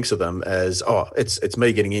kind of thinks of them as, it's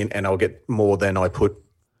me getting in and I'll get more than I'll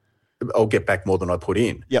get back more than I put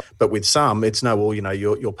in. Yep. But with some, it's no, well,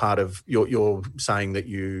 you're part of, you're saying that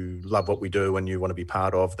you love what we do and you want to be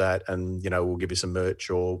part of that, and we'll give you some merch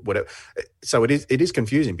or whatever. So it is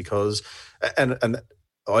confusing because, and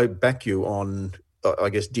I back you on, I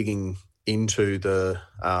guess, digging into the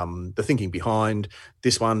thinking behind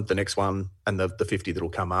this one, the next one, and the 50 that'll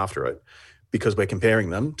come after it, because we're comparing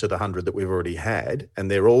them to the 100 that we've already had,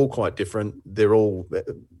 and they're all quite different. They're all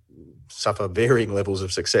suffer varying levels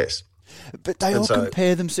of success. But they all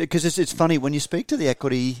compare them, because it's funny when you speak to the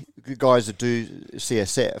equity guys that do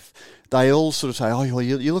CSF, they all sort of say, oh, well,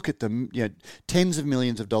 you look at them, tens of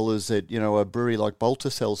millions of dollars that a brewery like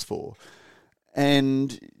Bolter sells for,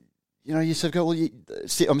 and you sort of go, well,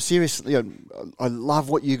 I'm serious. I love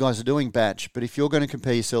what you guys are doing, Batch, but if you're going to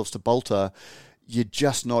compare yourselves to Bolter, you're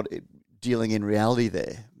just not dealing in reality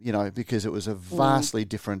there, because it was a vastly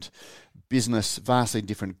different business, vastly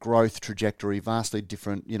different growth trajectory, vastly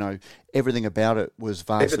different, everything about it was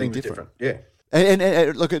vastly different. Yeah.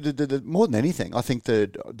 And look, more than anything, I think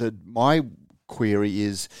my query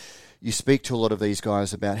is, you speak to a lot of these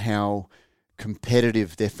guys about how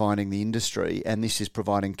competitive they're finding the industry, and this is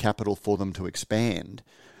providing capital for them to expand,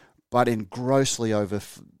 but invisibly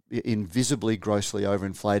grossly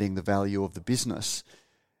overinflating the value of the business.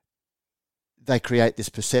 They create this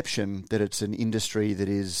perception that it's an industry that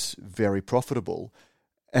is very profitable,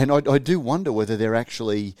 and I do wonder whether they're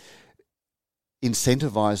actually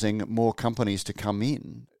incentivizing more companies to come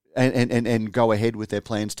in and go ahead with their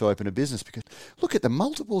plans to open a business, because look at the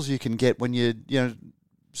multiples you can get when you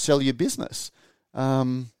sell your business.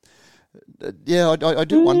 I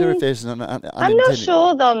do wonder if there's an unintended... I'm not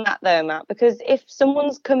sure on that though, Matt, because if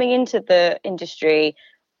someone's coming into the industry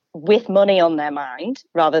with money on their mind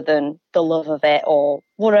rather than the love of it or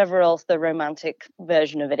whatever else the romantic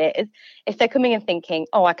version of it is, if they're coming and thinking,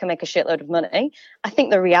 I can make a shitload of money, I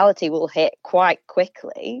think the reality will hit quite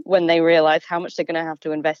quickly when they realise how much they're going to have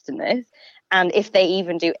to invest in this. And if they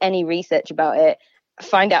even do any research about it,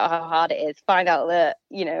 find out how hard it is, find out that,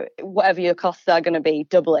 whatever your costs are going to be,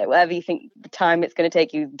 double it. Whatever you think the time it's going to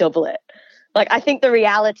take you, double it. Like, I think the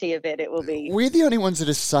reality of it will be... We're the only ones that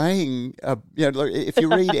are saying, if you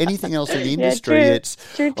read anything else in the industry, it's,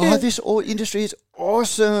 true. This industry is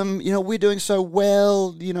awesome. We're doing so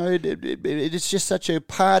well. It's just such a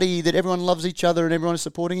party that everyone loves each other and everyone is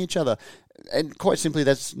supporting each other. And quite simply,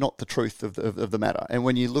 that's not the truth of the matter. And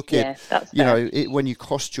when you look at, when you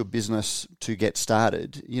cost your business to get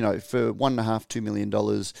started, for $1.5–2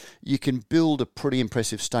 million, you can build a pretty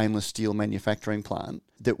impressive stainless steel manufacturing plant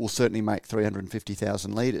that will certainly make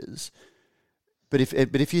 350,000 litres. But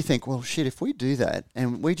if you think, well, shit, if we do that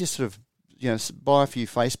and we just sort of, buy a few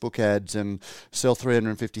Facebook ads and sell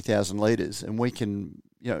 350,000 litres, and we can,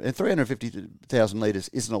 and 350,000 litres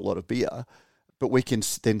isn't a lot of beer, but we can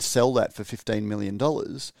then sell that for $15 million,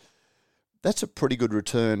 that's a pretty good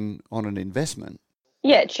return on an investment.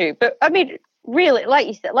 Yeah, true. But I mean, really,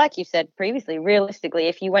 like you said previously, realistically,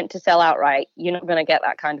 if you went to sell outright, you're not going to get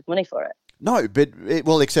that kind of money for it. No, but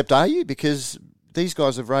except are you? Because these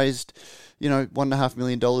guys have raised, $1.5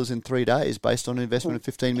 million in 3 days based on an investment of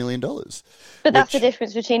 $15 million. But that's the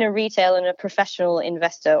difference between a retail and a professional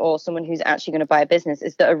investor, or someone who's actually going to buy a business,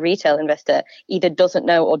 is that a retail investor either doesn't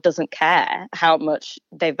know or doesn't care how much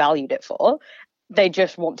they valued it for. They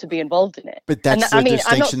just want to be involved in it. But that's the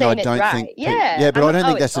distinction that I don't think. Yeah, but I don't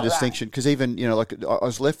think that's the distinction, because even, I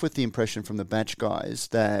was left with the impression from the Batch guys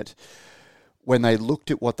that when they looked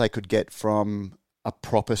at what they could get from a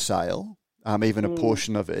proper sale, even a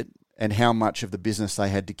portion of it, and how much of the business they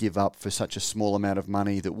had to give up for such a small amount of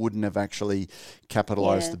money that wouldn't have actually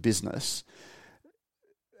capitalised the business.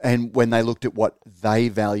 And when they looked at what they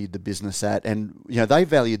valued the business at, and they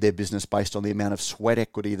valued their business based on the amount of sweat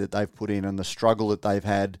equity that they've put in and the struggle that they've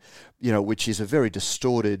had, which is a very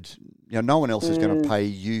distorted. No one else is going to pay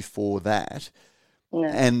you for that,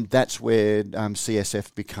 and that's where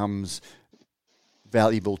CSF becomes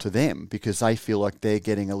valuable to them, because they feel like they're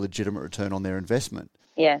getting a legitimate return on their investment.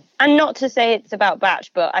 Yeah, and not to say it's about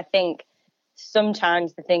Batch, but I think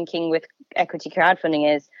sometimes the thinking with equity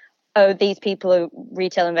crowdfunding is, oh, these people are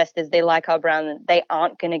retail investors, they like our brand, they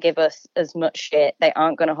aren't going to give us as much shit, they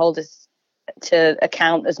aren't going to hold us to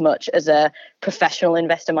account as much as a professional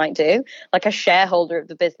investor might do. Like a shareholder of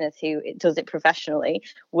the business who does it professionally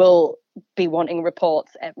will be wanting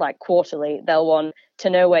reports like quarterly. They'll want to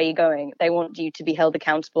know where you're going. They want you to be held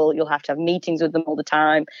accountable. You'll have to have meetings with them all the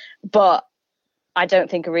time. But I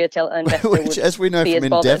don't think a retail investor which, as we know from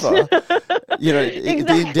Endeavour, exactly.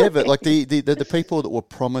 The Endeavour, like the people that were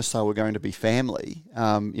promised they were going to be family,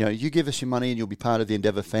 you give us your money and you'll be part of the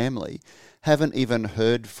Endeavour family, haven't even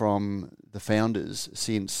heard from the founders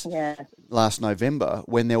since last November,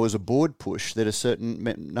 when there was a board push that a certain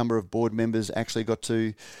number of board members actually got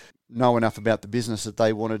to know enough about the business that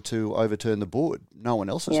they wanted to overturn the board. No one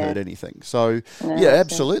else has heard anything. So,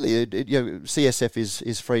 absolutely. CSF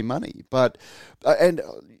is free money. But,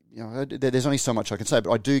 there's only so much I can say, but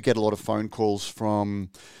I do get a lot of phone calls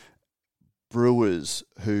from brewers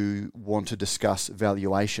who want to discuss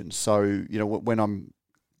valuations. So, when I'm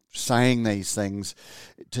saying these things,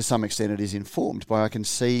 to some extent it is informed by, I can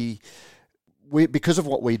see, because of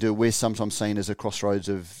what we do, we're sometimes seen as a crossroads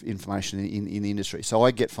of information in the industry. So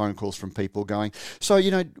I get phone calls from people going, so,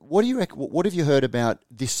 what do you what have you heard about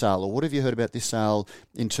this sale, or what have you heard about this sale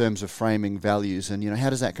in terms of framing values? And, how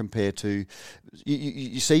does that compare to,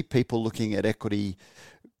 you see people looking at equity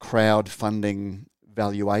crowdfunding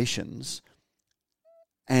valuations,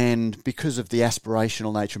 and because of the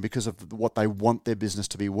aspirational nature and because of what they want their business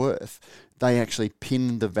to be worth, they actually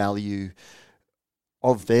pin the value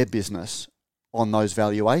of their business on those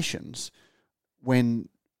valuations, when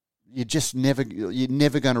you're never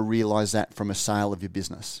going to realise that from a sale of your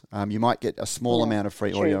business. You might get a small amount of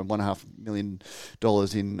free, or $1.5 million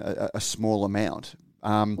in a small amount.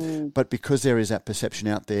 But because there is that perception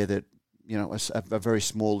out there that a very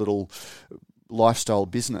small little lifestyle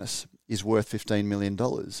business is worth $15 million,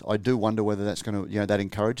 I do wonder whether that's going to that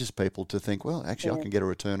encourages people to think, well, actually, I can get a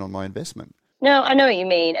return on my investment. No, I know what you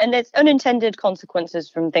mean. And there's unintended consequences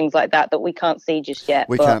from things like that we can't see just yet.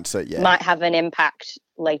 We can't see yet. Might have an impact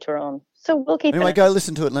later on. So we'll keep Anyway, go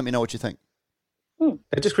listen to it and let me know what you think.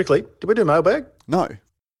 Just quickly, did we do mailbag? No.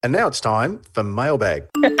 And now it's time for mailbag.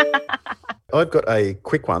 I've got a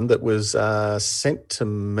quick one that was sent to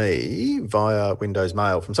me via Windows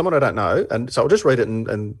Mail from someone I don't know. And so I'll just read it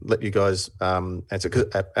and let you guys answer,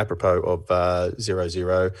 apropos of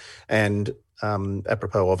 00 and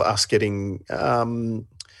apropos of us getting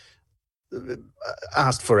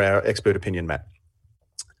asked for our expert opinion, Matt.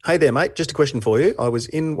 Hey there, mate. Just a question for you. I was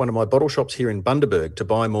in one of my bottle shops here in Bundaberg to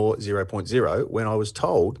buy more 0.0 when I was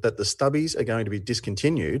told that the stubbies are going to be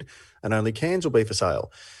discontinued and only cans will be for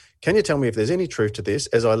sale. Can you tell me if there's any truth to this,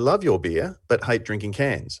 as I love your beer but hate drinking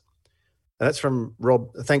cans? And that's from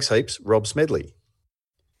Rob, thanks heaps, Rob Smedley.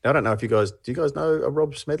 Now, I don't know if do you guys know a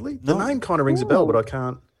Rob Smedley? No. The name kind of rings a bell, but I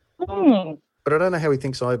can't. But I don't know how he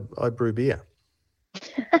thinks I brew beer.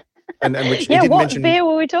 And which he didn't mention, beer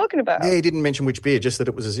were we talking about? Yeah, he didn't mention which beer, just that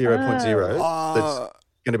it was a 0.0 that's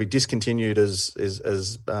going to be discontinued as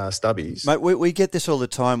stubbies. Mate, we get this all the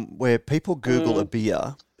time where people Google a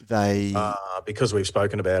beer, they because we've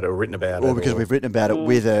spoken about it or written about it, or because we've written about it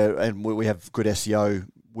and we have good SEO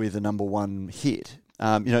with a number one hit.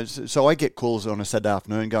 So I get calls on a Saturday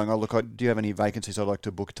afternoon going, "Oh, look, do you have any vacancies? I'd like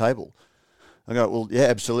to book a table." I go, well, yeah,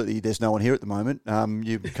 absolutely. There's no one here at the moment.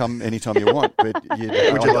 You come anytime you want, but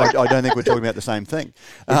I don't think we're talking about the same thing.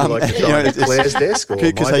 Would you like to try Claire's desk or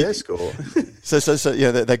my desk? Or? So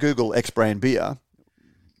they Google X brand beer.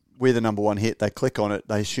 We're the number one hit. They click on it.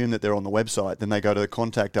 They assume that they're on the website. Then they go to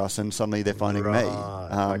contact us, and suddenly they're phoning me.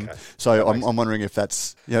 Okay. So I'm wondering if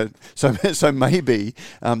that's So maybe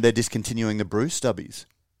they're discontinuing the brew stubbies.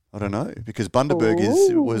 I don't know, because Bundaberg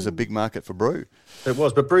was a big market for brew. It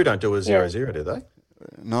was, but brew don't do a 0-0, do they?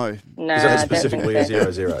 No. Is that specifically a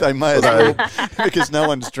 0-0? They may as well, because no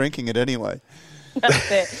one's drinking it anyway.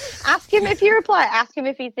 That's it. Ask him if you reply. Ask him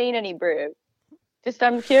if he's seen any brew. Just,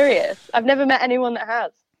 I'm curious. I've never met anyone that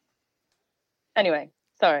has. Anyway,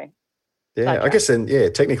 sorry. Yeah, I guess then. Yeah,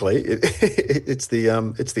 technically, it's the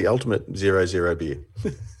ultimate 0-0 beer.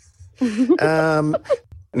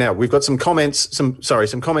 Now, we've got some comments from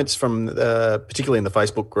particularly in the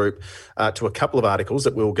Facebook group to a couple of articles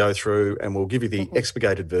that we'll go through, and we'll give you the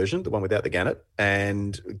expurgated version, the one without the gannet,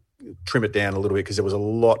 and trim it down a little bit because there was a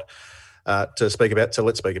lot to speak about. So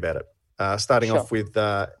let's speak about it. Starting off with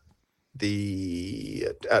the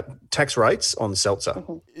tax rates on seltzer.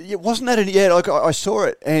 It wasn't that I saw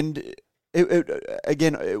it, and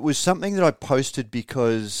it was something that I posted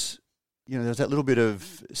because there's that little bit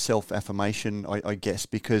of self-affirmation, I guess,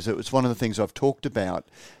 because it was one of the things I've talked about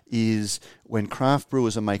is when craft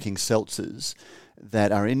brewers are making seltzers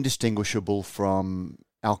that are indistinguishable from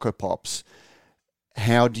alcopops,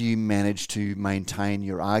 how do you manage to maintain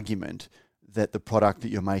your argument that the product that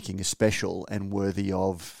you're making is special and worthy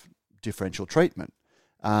of differential treatment?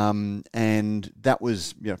 And that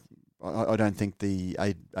was, I don't think the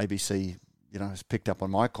ABC, has picked up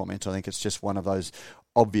on my comments. I think it's just one of those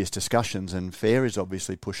obvious discussions, and FAIR is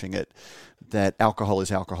obviously pushing it, that alcohol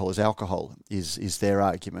is alcohol is alcohol is their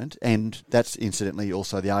argument. And that's incidentally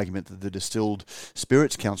also the argument that the Distilled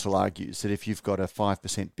Spirits Council argues, that if you've got a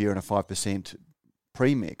 5% beer and a 5%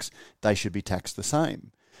 premix, they should be taxed the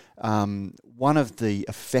same. One of the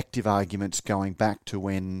effective arguments going back to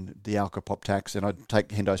when the Alcopop tax, and I take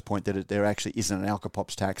Hendo's point that there actually isn't an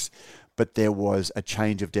Alcopops tax, but there was a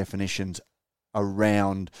change of definitions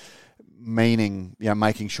around meaning,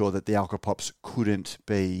 making sure that the Alcopops couldn't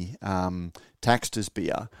be taxed as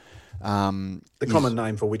beer. The common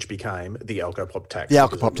name for which became the Alcopop tax. The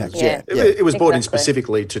Alcopop tax, It was brought in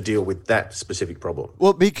specifically to deal with that specific problem.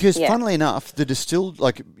 Well, because funnily enough, the distilled,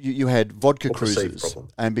 you had vodka cruisers,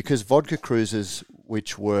 and because vodka cruisers,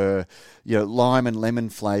 which were lime and lemon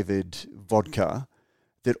flavoured vodka,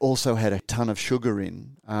 that also had a ton of sugar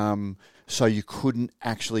in, so you couldn't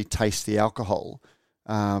actually taste the alcohol,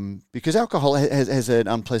 because alcohol has an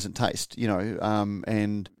unpleasant taste,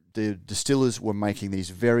 and the distillers were making these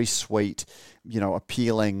very sweet,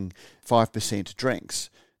 appealing 5% drinks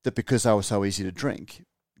that, because they were so easy to drink,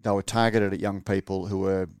 they were targeted at young people who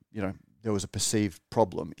were, there was a perceived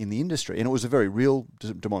problem in the industry, and it was a very real,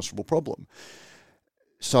 demonstrable problem.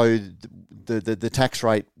 So the tax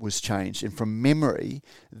rate was changed, and from memory,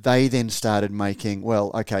 they then started making,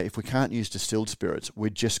 well, okay, if we can't use distilled spirits, we're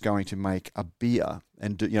just going to make a beer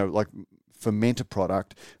and ferment a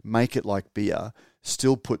product, make it like beer,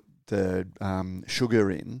 still put the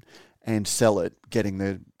sugar in and sell it, getting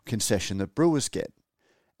the concession that brewers get.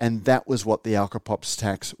 And that was what the Alcopops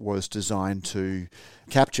tax was designed to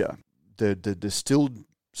capture. The distilled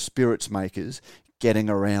spirits makers getting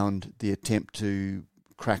around the attempt to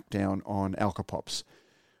crack down on Alcopops.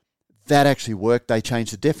 That actually worked. They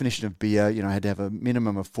changed the definition of beer. Had to have a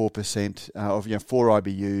minimum of 4% of 4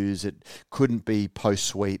 IBUs. It couldn't be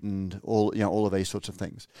post-sweetened. All of these sorts of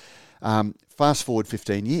things. Fast forward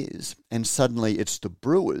 15 years, and suddenly it's the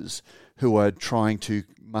brewers who are trying to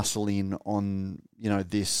muscle in on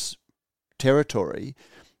this territory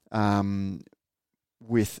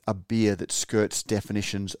with a beer that skirts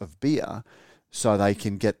definitions of beer, so they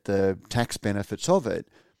can get the tax benefits of it.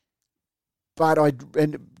 But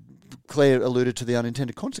Claire alluded to the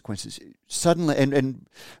unintended consequences. Suddenly, and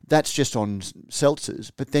that's just on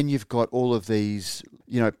seltzers, but then you've got all of these,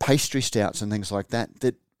 pastry stouts and things like that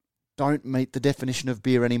don't meet the definition of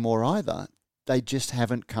beer anymore either. They just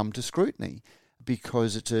haven't come to scrutiny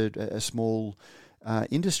because it's a small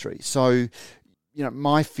industry. So,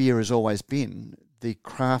 my fear has always been the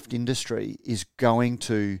craft industry is going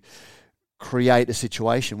to create a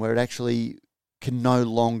situation where it actually can no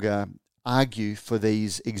longer argue for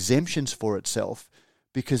these exemptions for itself,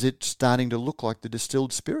 because it's starting to look like the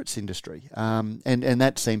distilled spirits industry. And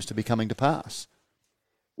that seems to be coming to pass.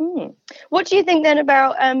 What do you think then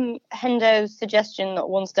about Hendo's suggestion that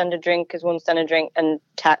one standard drink is one standard drink and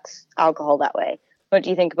tax alcohol that way? What do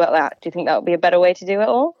you think about that? Do you think that would be a better way to do it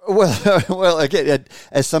all? Well, again,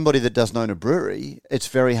 as somebody that doesn't own a brewery, it's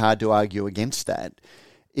very hard to argue against that.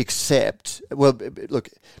 Except, well, look,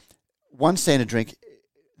 one standard drink,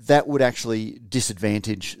 that would actually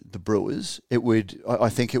disadvantage the brewers. I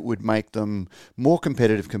think it would make them more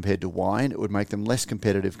competitive compared to wine. It would make them less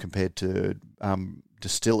competitive compared to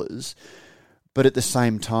distillers. But at the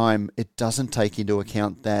same time, it doesn't take into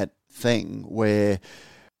account that thing where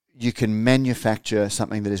you can manufacture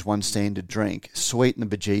something that is one standard drink, sweeten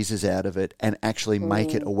the bejesus out of it, and actually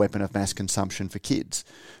make it a weapon of mass consumption for kids.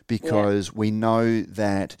 Because we know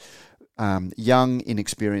that young,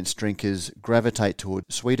 inexperienced drinkers gravitate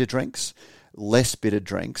toward sweeter drinks, less bitter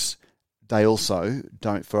drinks. They also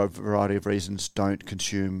don't, for a variety of reasons, don't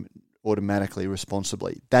consume automatically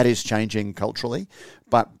responsibly. That is changing culturally,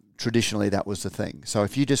 but traditionally that was the thing. So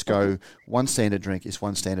if you just go one standard drink is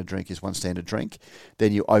one standard drink is one standard drink,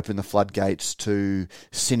 then you open the floodgates to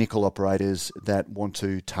cynical operators that want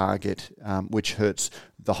to target, which hurts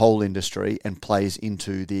the whole industry and plays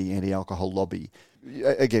into the anti-alcohol lobby.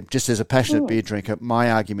 Again, just as a passionate beer drinker,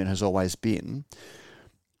 my argument has always been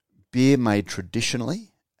beer made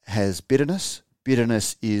traditionally has bitterness.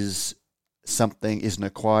 Bitterness is an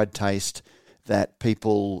acquired taste that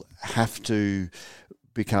people have to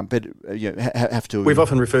become, have to. We've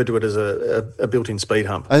often referred to it as a built-in speed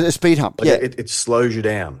hump. A speed hump, like it slows you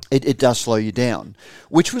down. It does slow you down,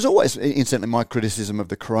 which was always, incidentally, my criticism of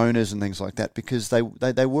the Coronas and things like that, because they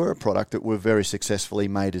were a product that were very successfully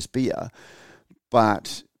made as beer,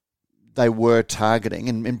 but they were targeting,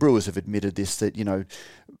 and brewers have admitted this, that,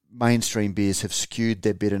 mainstream beers have skewed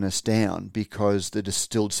their bitterness down because the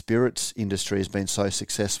distilled spirits industry has been so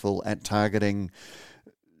successful at targeting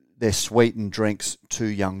their sweetened drinks to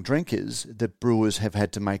young drinkers that brewers have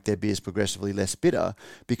had to make their beers progressively less bitter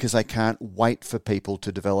because they can't wait for people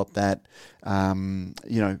to develop that,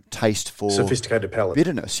 taste for sophisticated palate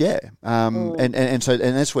bitterness. Yeah, and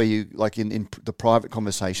that's where you, like in the private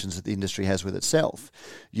conversations that the industry has with itself,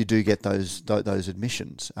 you do get those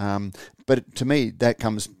admissions. But to me, that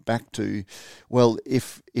comes back to, well,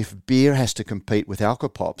 if beer has to compete with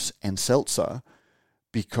Alka-Pops and seltzer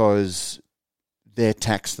because they're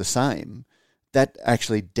taxed the same, that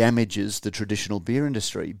actually damages the traditional beer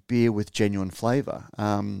industry, beer with genuine flavour.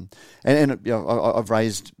 I've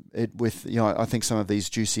raised it with, I think some of these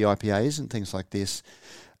juicy IPAs and things like this,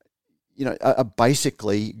 are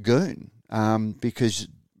basically goon, because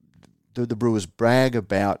the brewers brag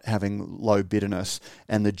about having low bitterness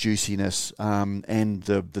and the juiciness and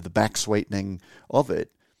the back sweetening of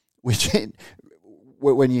it, which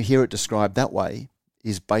when you hear it described that way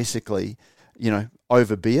is basically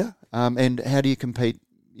over beer. And how do you compete,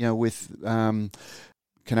 with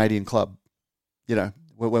Canadian Club?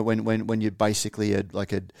 When you're basically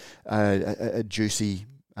a juicy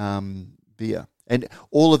beer, and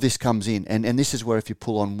all of this comes in, and this is where if you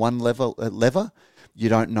pull on one lever, you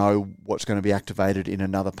don't know what's going to be activated in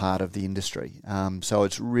another part of the industry. So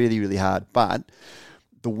it's really, really hard. But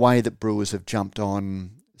the way that brewers have jumped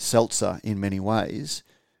on seltzer in many ways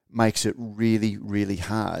makes it really, really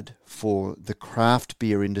hard for the craft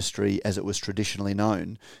beer industry, as it was traditionally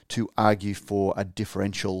known, to argue for a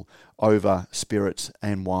differential over spirits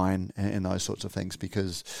and wine and those sorts of things,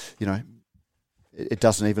 because it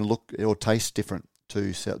doesn't even look or taste different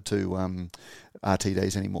to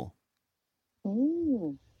RTDs anymore.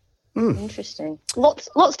 Interesting. Lots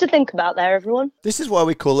to think about there, everyone. This is why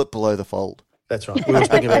we call it Below the Fold. That's right. We were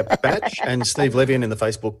speaking about Batch and Steve Levian in the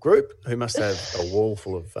Facebook group, who must have a wall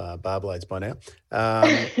full of bar blades by now,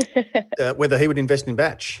 whether he would invest in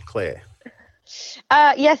Batch, Claire.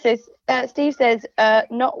 Yes, Steve says,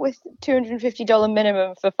 not with $250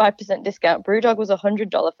 minimum for 5% discount. Brewdog was $100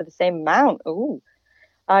 for the same amount. Ooh.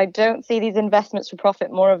 I don't see these investments for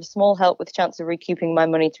profit, more of a small help with chance of recouping my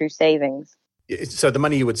money through savings. So the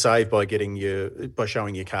money you would save by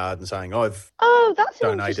showing your card and saying, that's donated.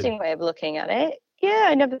 An interesting way of looking at it. Yeah,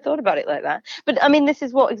 I never thought about it like that. But I mean, this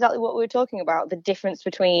is exactly what we were talking about, the difference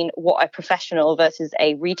between what a professional versus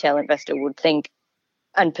a retail investor would think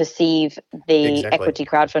and perceive the equity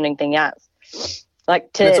crowdfunding thing as. To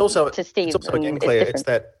Steve. It's also, again, Claire, it's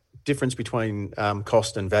that difference between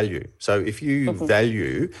cost and value. So if you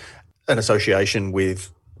value an association with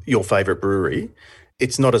your favourite brewery,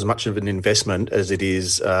 it's not as much of an investment as it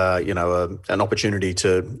is, an opportunity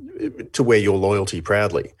to wear your loyalty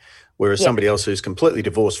proudly. Whereas somebody else who's completely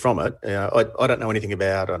divorced from it, I don't know anything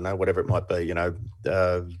about, I don't know, whatever it might be,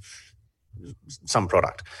 some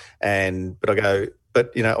product. But I go,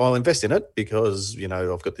 I'll invest in it because,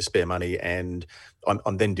 I've got this spare money and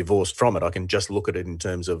I'm then divorced from it. I can just look at it in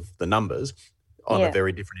terms of the numbers. I'm a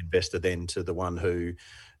very different investor then to the one who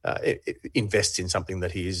invests in something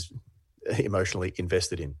that he is emotionally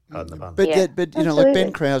invested in. Pardon the pun. But Absolutely. like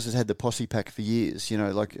Ben Krause has had the Posse Pack for years.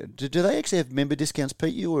 Like do they actually have member discounts,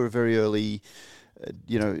 Pete? You or a very early,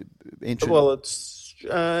 entrant? Well, it's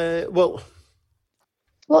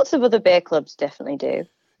lots of other beer clubs definitely do.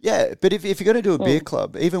 Yeah, but if you're going to do a beer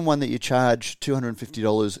club, even one that you charge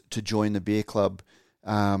 $250 to join the beer club,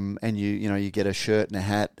 and you get a shirt and a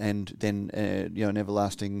hat and then an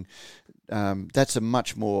everlasting. That's a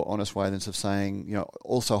much more honest way than sort of saying,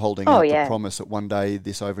 also holding out the promise that one day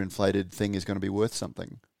this overinflated thing is going to be worth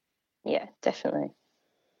something. Yeah, definitely.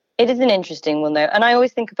 It is an interesting one though, and I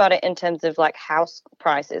always think about it in terms of like house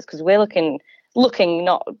prices, because we're looking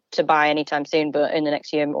not to buy anytime soon, but in the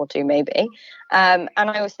next year or two maybe. And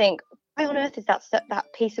I always think, why on earth is that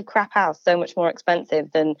piece of crap house so much more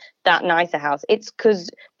expensive than that nicer house? It's because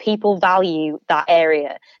people value that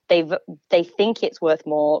area. They think it's worth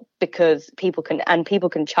more because people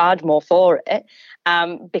can charge more for it,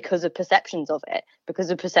 because of perceptions of it,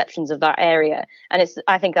 because of perceptions of that area. And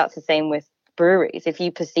I think that's the same with breweries. If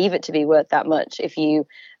you perceive it to be worth that much, if you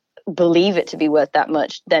believe it to be worth that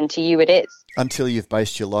much, then to you it is. Until you've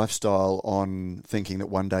based your lifestyle on thinking that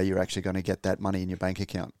one day you're actually going to get that money in your bank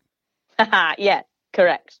account. Yeah,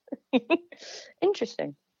 correct.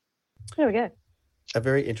 Interesting. There we go. A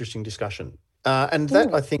very interesting discussion. And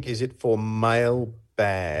that, I think, is it for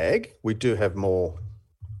mailbag. We do have more.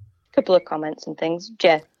 Couple of comments and things,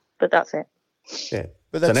 yeah, but that's it. Yeah.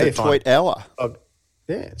 But that's a tweet hour.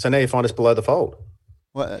 Yeah. So now you find us below the fold.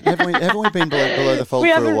 Well, haven't we been below the fold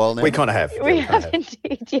for a while now? We kind of have. We have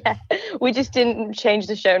indeed, yeah. We just didn't change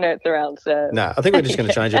the show notes around, so... No, I think we're just going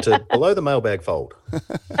to change it to below the mailbag fold.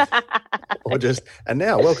 And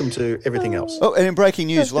now, welcome to everything else. Oh, and in breaking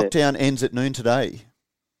news, lockdown ends at noon today.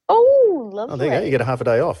 Oh, lovely. Oh, there you go. You get a half a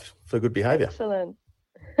day off for good behaviour. Excellent.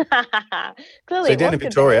 Clearly, so down in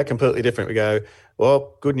Victoria, completely different. We go,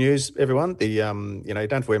 well, good news, everyone. You don't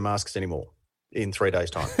have to wear masks anymore in 3 days'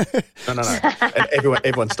 time. No. And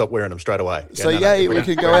everyone stopped wearing them straight away. So, we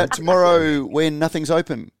can go out tomorrow when nothing's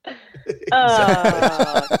open.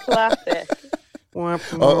 Oh, classic.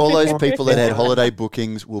 All those people that had holiday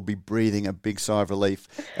bookings will be breathing a big sigh of relief.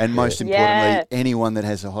 And most importantly, anyone that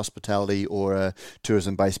has a hospitality or a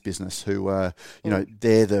tourism-based business who,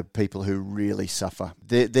 they're the people who really suffer.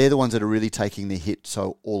 They're the ones that are really taking the hit,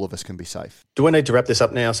 so all of us can be safe. Do we need to wrap this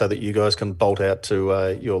up now so that you guys can bolt out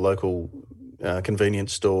to your local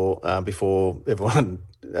convenience store before everyone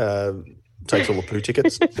takes all the poo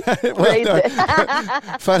tickets?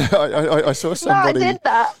 I saw somebody. No, I did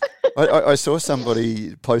that. I saw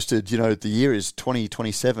somebody posted, the year is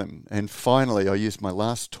 2027, and finally I used my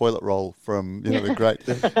last toilet roll from, the great.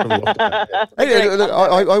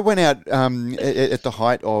 I went out at the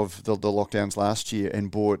height of the lockdowns last year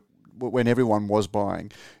and bought. When everyone was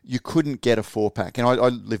buying, you couldn't get a 4-pack, and I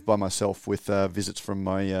live by myself with visits from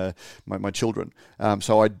my children,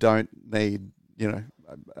 so I don't need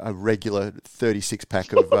a regular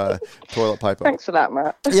 36-pack of toilet paper. Thanks for that,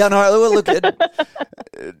 Matt. Yeah, no. Well, look,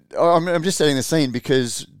 I'm just setting the scene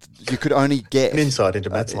because you could only get an insight into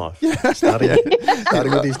Matt's life. Starting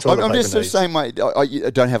with his toilet paper. I'm just sort of saying, mate, I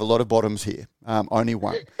don't have a lot of bottoms here. Only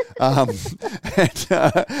one.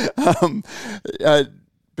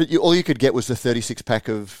 But all you could get was the 36-pack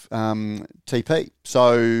of TP.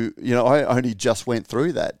 So, I only just went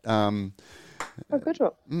through that. Good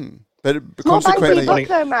one. But consequently...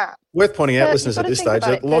 Matt. Worth pointing out, listeners, at this stage,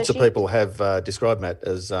 that lots of people have described Matt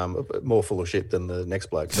as more full of shit than the next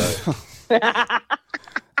bloke. So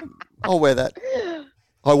I'll wear that.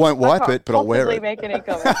 I won't wipe it, but I'll wear it. Make any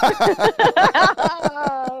comments.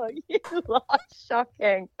 Oh, you are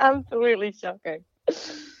shocking. Absolutely shocking.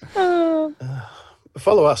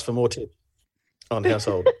 Follow us for more tips on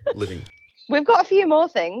household living. We've got a few more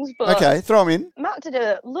things, but okay, throw them in. Matt did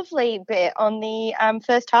a lovely bit on the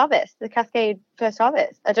first harvest, the Cascade first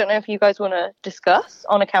harvest. I don't know if you guys want to discuss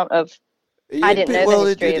on account of. I didn't know the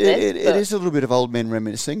history of this. It is a little bit of old men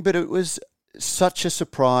reminiscing, but it was such a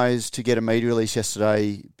surprise to get a media release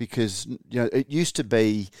yesterday because it used to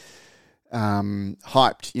be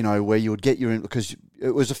hyped, where you would get your because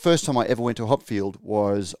it was the first time I ever went to a hop field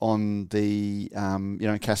was on the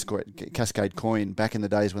Cascade Coin back in the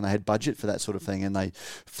days when they had budget for that sort of thing, and they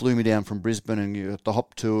flew me down from Brisbane and you got the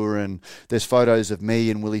hop tour, and there's photos of me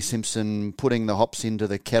and Willie Simpson putting the hops into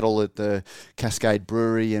the kettle at the Cascade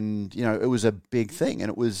Brewery, and it was a big thing,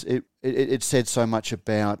 and it said so much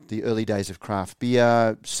about the early days of craft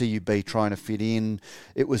beer, CUB trying to fit in.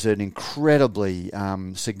 It was an incredibly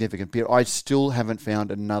significant beer. I still haven't found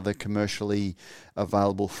another commercially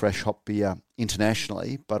available fresh hop beer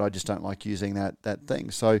internationally, but I just don't like using that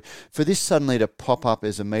thing. So for this suddenly to pop up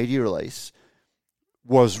as a media release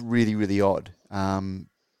was really, really odd.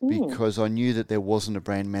 Because I knew that there wasn't a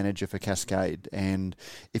brand manager for Cascade, and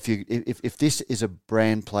if this is a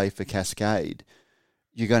brand play for Cascade,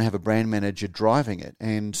 you're going to have a brand manager driving it,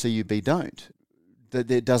 and CUB don't.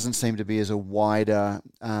 There doesn't seem to be as a wider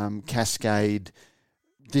Cascade.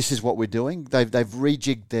 This is what we're doing. They've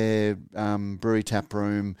rejigged their brewery tap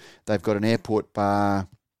room. They've got an airport bar,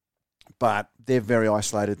 but they're very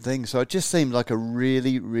isolated things. So it just seemed like a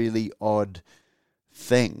really, really odd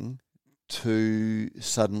thing to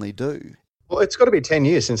suddenly do. Well, it's got to be 10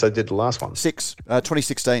 years since I did the last one.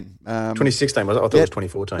 2016. 2016 was it? I thought it was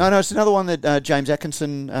 2014. No, it's another one that James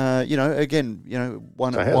Atkinson, why he's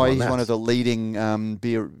one of the leading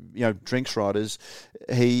beer, drinks writers.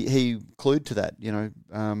 He clued to that,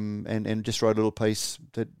 and just wrote a little piece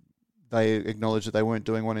that they acknowledged that they weren't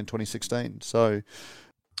doing one in 2016. So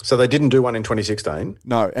they didn't do one in 2016?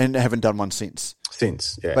 No, and haven't done one since.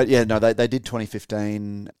 Yeah. But yeah, no, they did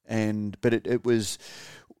 2015, but it was,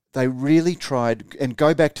 they really tried, and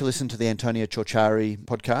go back to listen to the Antonia Ciorciari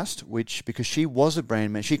podcast, because she was a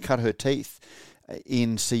brand manager, she cut her teeth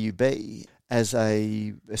in CUB as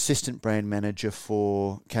a assistant brand manager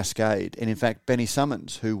for Cascade. And in fact, Benny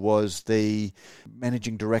Summons, who was the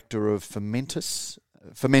managing director of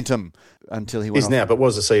Fermentum until he went off. Now, but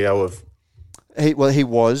was the CEO of... He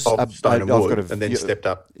was Stone and Wood, and then stepped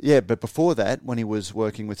up. Yeah, but before that, when he was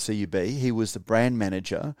working with CUB, he was the brand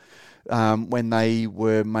manager when they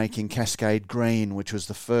were making Cascade Green, which was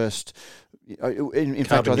the first. In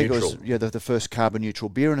fact, I think it was the first carbon neutral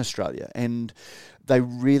beer in Australia, and they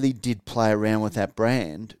really did play around with that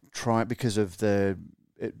brand, because of they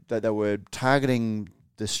were targeting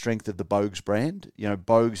the strength of the Boag's brand.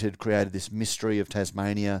 Boag's had created this mystery of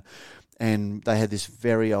Tasmania. And they had this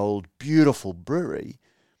very old, beautiful brewery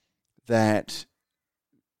that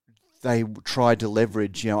they tried to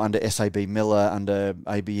leverage, under SAB Miller, under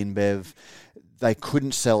AB InBev. They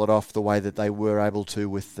couldn't sell it off the way that they were able to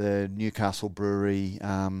with the Newcastle brewery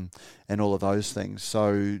and all of those things.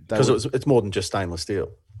 So because it's more than just stainless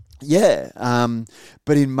steel. Yeah,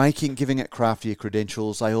 but in giving it craftier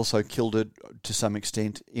credentials, they also killed it to some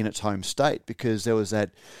extent in its home state, because there was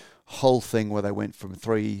that whole thing where they went from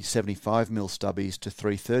 375ml stubbies to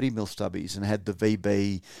 330ml stubbies and had the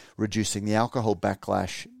VB reducing the alcohol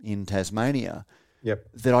backlash in Tasmania. Yep.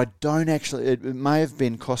 That I don't actually... It may have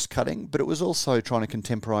been cost-cutting, but it was also trying to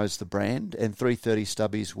contemporise the brand, and 330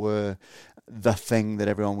 stubbies were the thing that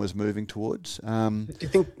everyone was moving towards. Do you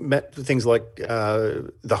think, Matt, things like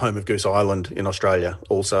the home of Goose Island in Australia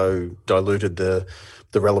also diluted the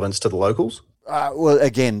relevance to the locals? Well,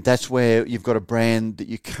 again, that's where you've got a brand that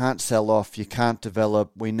you can't sell off, you can't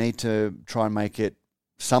develop. We need to try and make it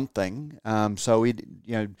something. So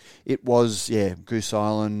it was Goose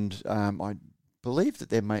Island. I believe that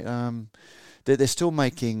they're still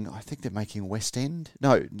making. I think they're making West End.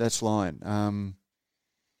 No, that's Lion.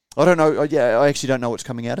 I don't know. I actually don't know what's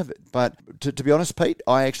coming out of it. But to be honest, Pete,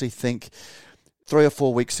 I actually think 3 or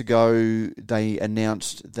 4 weeks ago they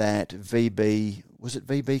announced that VB. Was it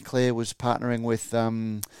VB, Claire, was partnering with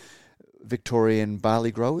Victorian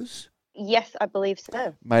barley growers? Yes, I believe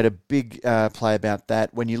so. Made a big play about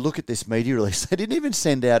that. When you look at this media release, they didn't even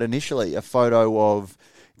send out initially a photo of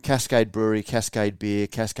Cascade Brewery, Cascade Beer,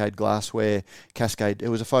 Cascade Glassware, Cascade. It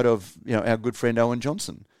was a photo of our good friend Owen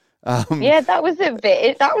Johnson. Yeah, that was a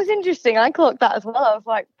bit. That was interesting. I clocked that as well. I was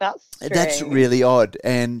like, that's strange. That's really odd.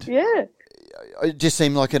 And yeah. It just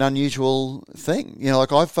seemed like an unusual thing.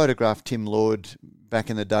 Like I photographed Tim Lord back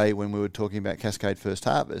in the day when we were talking about Cascade First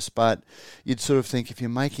Harvest, but you'd sort of think if you're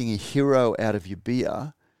making a hero out of your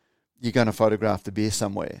beer, you're going to photograph the beer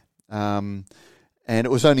somewhere. And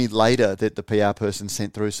it was only later that the PR person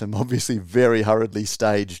sent through some obviously very hurriedly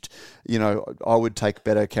staged, I would take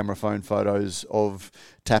better camera phone photos of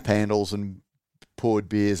tap handles and poured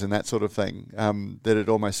beers and that sort of thing, that it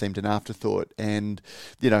almost seemed an afterthought. And,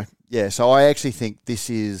 so I actually think this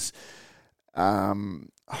is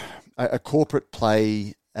a corporate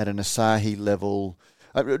play at an Asahi level.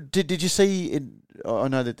 Did you see, I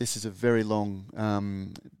know that this is a very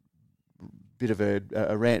long bit of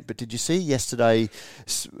a rant, but did you see yesterday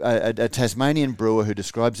a Tasmanian brewer who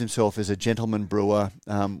describes himself as a gentleman brewer,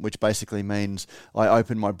 which basically means I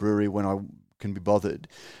open my brewery when I can be bothered,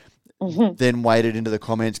 then waded into the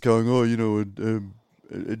comments going,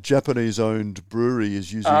 a Japanese-owned brewery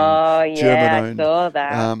is using German-owned. I saw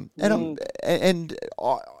that. And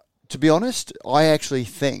to be honest, I actually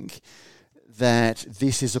think that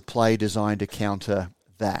this is a play designed to counter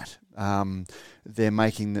that. They're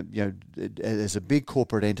making the, as a big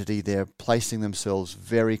corporate entity, they're placing themselves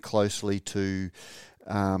very closely to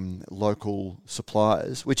local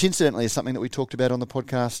suppliers, which incidentally is something that we talked about on the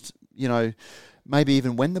podcast, maybe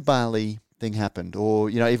even when the barley thing happened, or,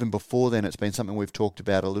 even before then. It's been something we've talked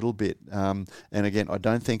about a little bit. And again, I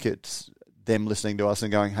don't think it's them listening to us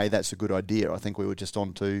and going, hey, that's a good idea. I think we were just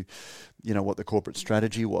on to, what the corporate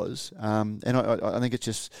strategy was. And I think it's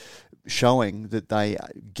just showing that they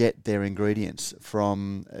get their ingredients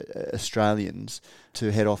from Australians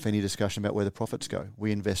to head off any discussion about where the profits go.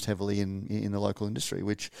 We invest heavily in the local industry,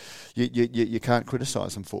 which you can't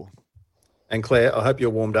criticise them for. And Claire, I hope you're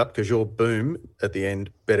warmed up, because your boom at the end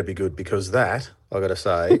better be good, because that, I got to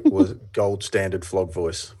say, was gold standard flog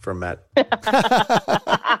voice from Matt.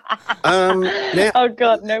 Now, oh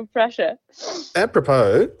God, no pressure.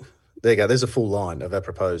 Apropos, there you go. There's a full line of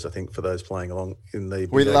apropos, I think, for those playing along in the.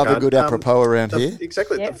 We love card. A good apropos around here.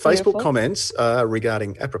 Exactly. Yeah, the Facebook beautiful. comments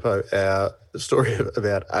regarding apropos our story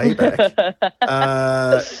about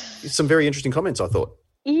ABAC. Some very interesting comments, I thought.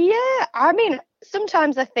 Yeah, I mean,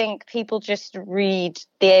 sometimes I think people just read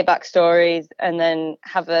the ABAC stories and then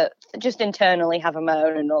just internally have a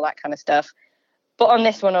moan and all that kind of stuff. But on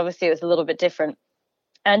this one, obviously, it was a little bit different.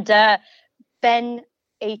 And Ben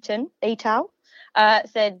Etal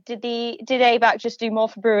said, did ABAC just do more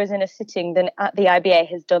for brewers in a sitting than the IBA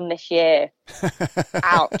has done this year?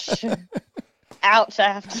 Ouch. Ouch,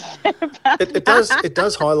 I have to say about It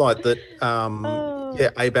does highlight that,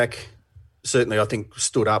 ABAC certainly, I think,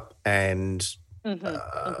 stood up and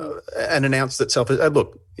announced itself as,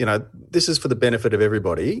 look, this is for the benefit of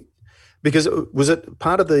everybody. Because was it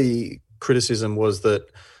part of the criticism was that,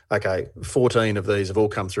 okay, 14 of these have all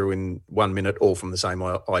come through in 1 minute, all from the same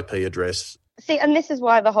IP address. See, and this is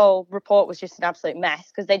why the whole report was just an absolute mess,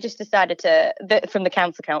 because they just decided from the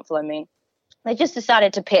council, I mean, they just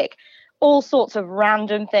decided to pick all sorts of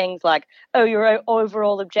random things like, oh, your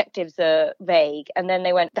overall objectives are vague. And then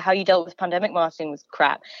they went, how you dealt with pandemic marketing was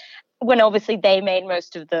crap, when obviously they made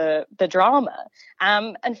most of the drama.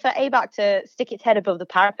 And for ABAC to stick its head above the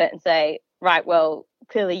parapet and say, right, well,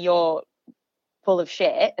 clearly you're full of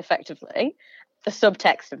shit, effectively, the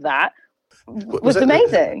subtext of that was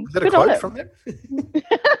amazing. Was that a quote from it?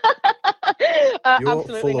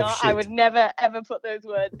 Absolutely not. I would never, ever put those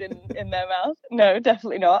words in their mouth. No,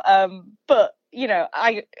 definitely not. But,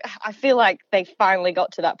 I feel like they finally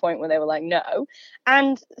got to that point where they were like, no.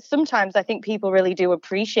 And sometimes I think people really do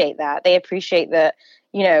appreciate that. They appreciate that,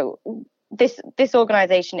 this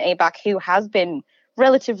organisation, ABAC, who has been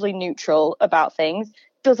relatively neutral about things,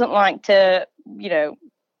 doesn't like to,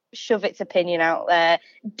 shove its opinion out there.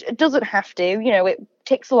 It doesn't have to, it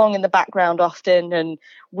ticks along in the background often, and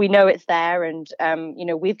we know it's there, and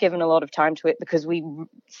we've given a lot of time to it because we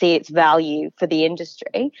see its value for the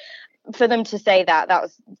industry. For them to say that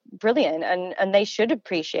was brilliant, and they should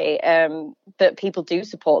appreciate that people do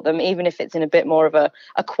support them, even if it's in a bit more of a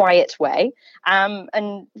quiet way.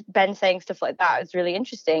 And Ben saying stuff like that is really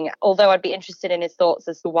interesting, although I'd be interested in his thoughts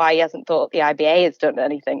as to why he hasn't thought the IBA has done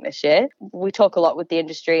anything this year. We talk a lot with the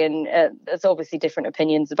industry, and there's obviously different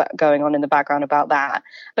opinions about going on in the background about that.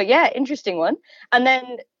 But yeah, interesting one. And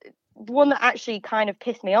then one that actually kind of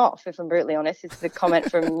pissed me off, if I'm brutally honest, is the comment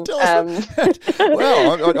from...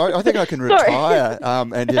 Well, I think I can retire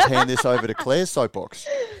and just hand this over to Claire's soapbox.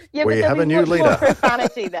 Yeah, we have a new leader.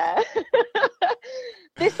 Profanity there.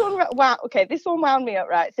 This one wound me up,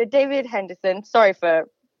 right? So David Henderson, sorry for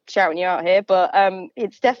shouting you out here, but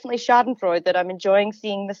it's definitely schadenfreude that I'm enjoying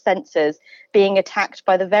seeing the censors being attacked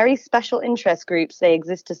by the very special interest groups they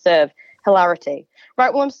exist to serve. Hilarity.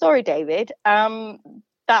 Right, well, I'm sorry, David.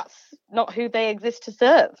 That's not who they exist to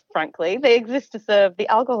serve, frankly. They exist to serve the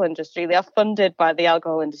alcohol industry. They are funded by the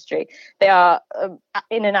alcohol industry. They are,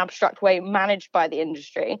 in an abstract way, managed by the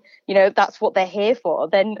industry. That's what they're here for.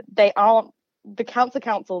 Then they aren't, the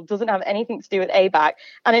council doesn't have anything to do with ABAC.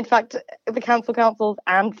 And in fact, the councils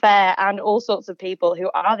and FAIR and all sorts of people who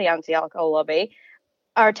are the anti-alcohol lobby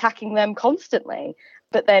are attacking them constantly,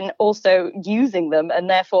 but then also using them and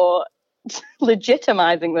therefore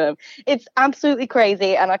legitimizing them. It's absolutely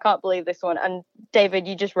crazy, and I can't believe this one. And David,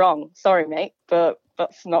 you're just wrong. Sorry, mate, but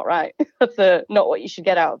that's not right. That's not what you should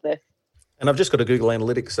get out of this. And I've just got a Google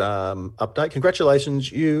Analytics update.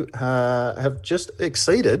 Congratulations, you have just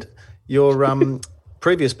exceeded your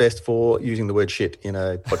previous best for using the word shit in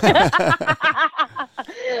a podcast.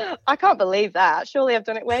 I can't believe that. Surely I've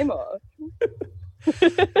done it way more.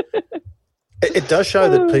 It does show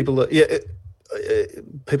that people are,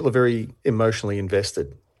 people are very emotionally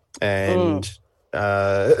invested, and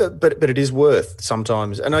but it is worth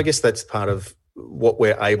sometimes, and I guess that's part of what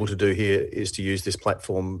we're able to do here is to use this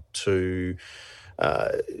platform to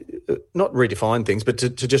not redefine things, but to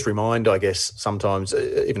just remind, I guess, sometimes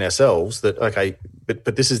even ourselves that, okay,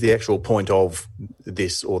 but this is the actual point of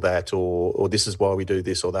this or that, or this is why we do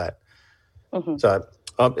this or that. Mm-hmm. So,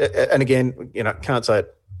 and again, can't say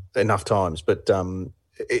it enough times, but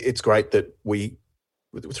it's great that we,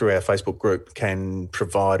 through our Facebook group, can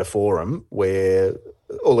provide a forum where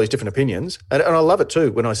all these different opinions, and I love it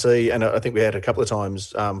too when I see, and I think we had a couple of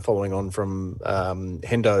times following on from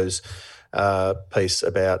Hendo's piece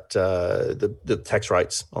about the tax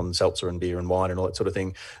rates on seltzer and beer and wine and all that sort of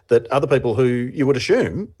thing, that other people who you would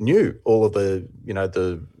assume knew all of the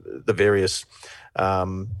the various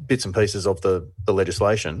bits and pieces of the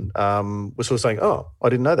legislation were sort of saying, oh, I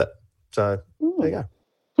didn't know that. So there you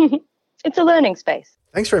go. It's a learning space.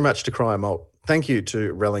 Thanks very much to Cryer Malt. Thank you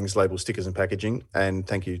to Rellings Label Stickers and Packaging, and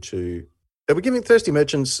thank you to... Are we giving Thirsty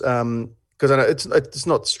Merchants... because I know it's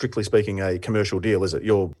not strictly speaking a commercial deal, is it?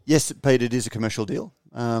 Yes, Pete, it is a commercial deal.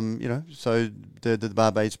 So the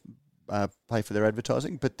barbades pay for their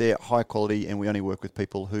advertising, but they're high quality, and we only work with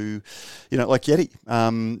people who, like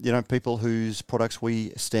Yeti, people whose products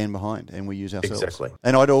we stand behind and we use ourselves. Exactly.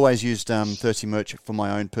 And I'd always used Thirsty Merch for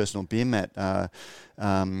my own personal beer mat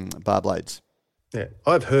bar blades. Yeah,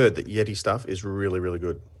 I've heard that Yeti stuff is really, really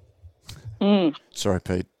good. Mm. Sorry,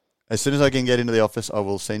 Pete. As soon as I can get into the office, I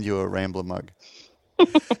will send you a Rambler mug.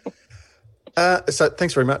 So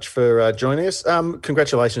thanks very much for joining us.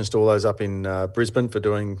 Congratulations to all those up in Brisbane for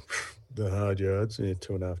doing the hard yards,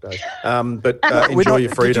 2.5 days. But enjoy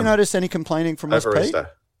your freedom. Did you notice any complaining from us, Pete? Easter.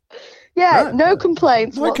 Yeah, no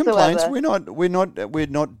complaints whatsoever. Complaints. We're not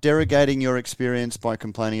derogating your experience by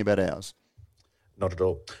complaining about ours. Not at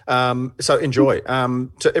all. So enjoy.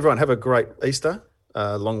 To everyone, have a great Easter.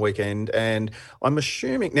 Long weekend, and I'm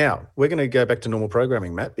assuming now we're going to go back to normal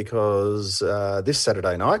programming, Matt, because this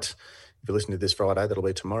Saturday night, if you're listening to this Friday, that'll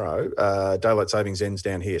be tomorrow, daylight savings ends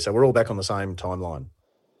down here, so we're all back on the same timeline.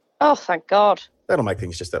 Oh, thank God. That'll make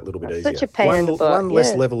things just that little bit easier. Such a pain in the butt. One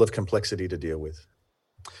less level of complexity to deal with.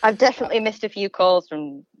 I've definitely missed a few calls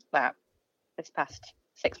from that this past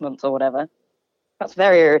 6 months or whatever. That's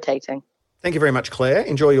very irritating. Thank you very much, Claire.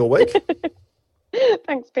 Enjoy your week.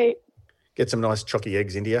 Thanks, Pete. Get some nice chalky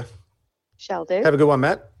eggs into you. Shall do. Have a good one,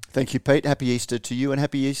 Matt. Thank you, Pete. Happy Easter to you, and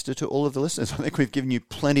happy Easter to all of the listeners. I think we've given you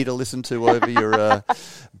plenty to listen to over your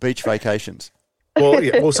beach vacations. Well,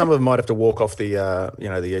 yeah, some of them might have to walk off the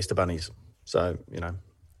the Easter bunnies. So got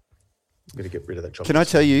to get rid of that chocolate. Can I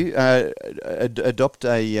tell you, adopt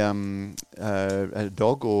a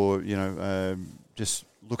dog, or just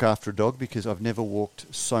look after a dog, because I've never walked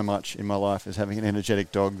so much in my life as having an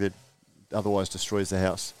energetic dog that otherwise destroys the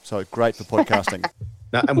house. So great for podcasting.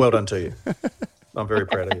 No, and well done to you. I'm very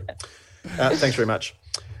proud of you. Thanks very much.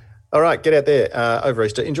 All right, get out there over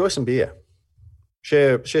Easter. Enjoy some beer.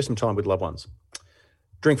 Share some time with loved ones.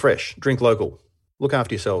 Drink fresh. Drink local. Look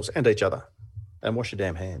after yourselves and each other. And wash your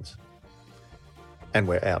damn hands. And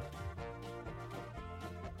we're out.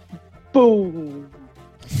 Boom.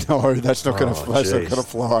 No, that's not going to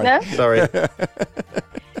fly. No? Sorry.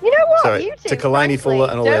 You know what? Sorry. You two, to Kalani Fuller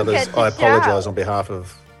and all the others, I apologise shout. on behalf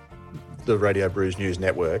of the Radio Brews News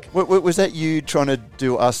Network. Was that you trying to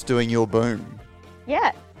do us doing your boom?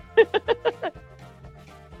 Yeah.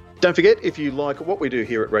 Don't forget, if you like what we do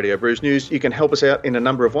here at Radio Brews News, you can help us out in a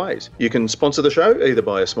number of ways. You can sponsor the show either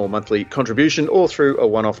by a small monthly contribution or through a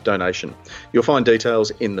one-off donation. You'll find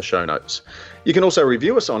details in the show notes. You can also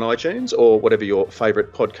review us on iTunes or whatever your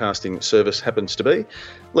favourite podcasting service happens to be.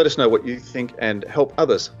 Let us know what you think and help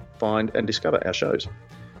others find and discover our shows.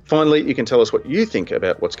 Finally, you can tell us what you think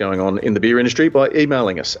about what's going on in the beer industry by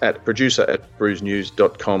emailing us at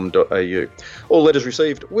producer@brewsnews.com.au. All letters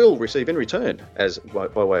received will receive in return, as by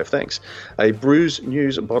way of thanks, a Brews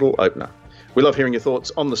News bottle opener. We love hearing your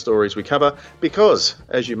thoughts on the stories we cover because,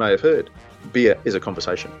 as you may have heard, beer is a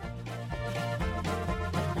conversation.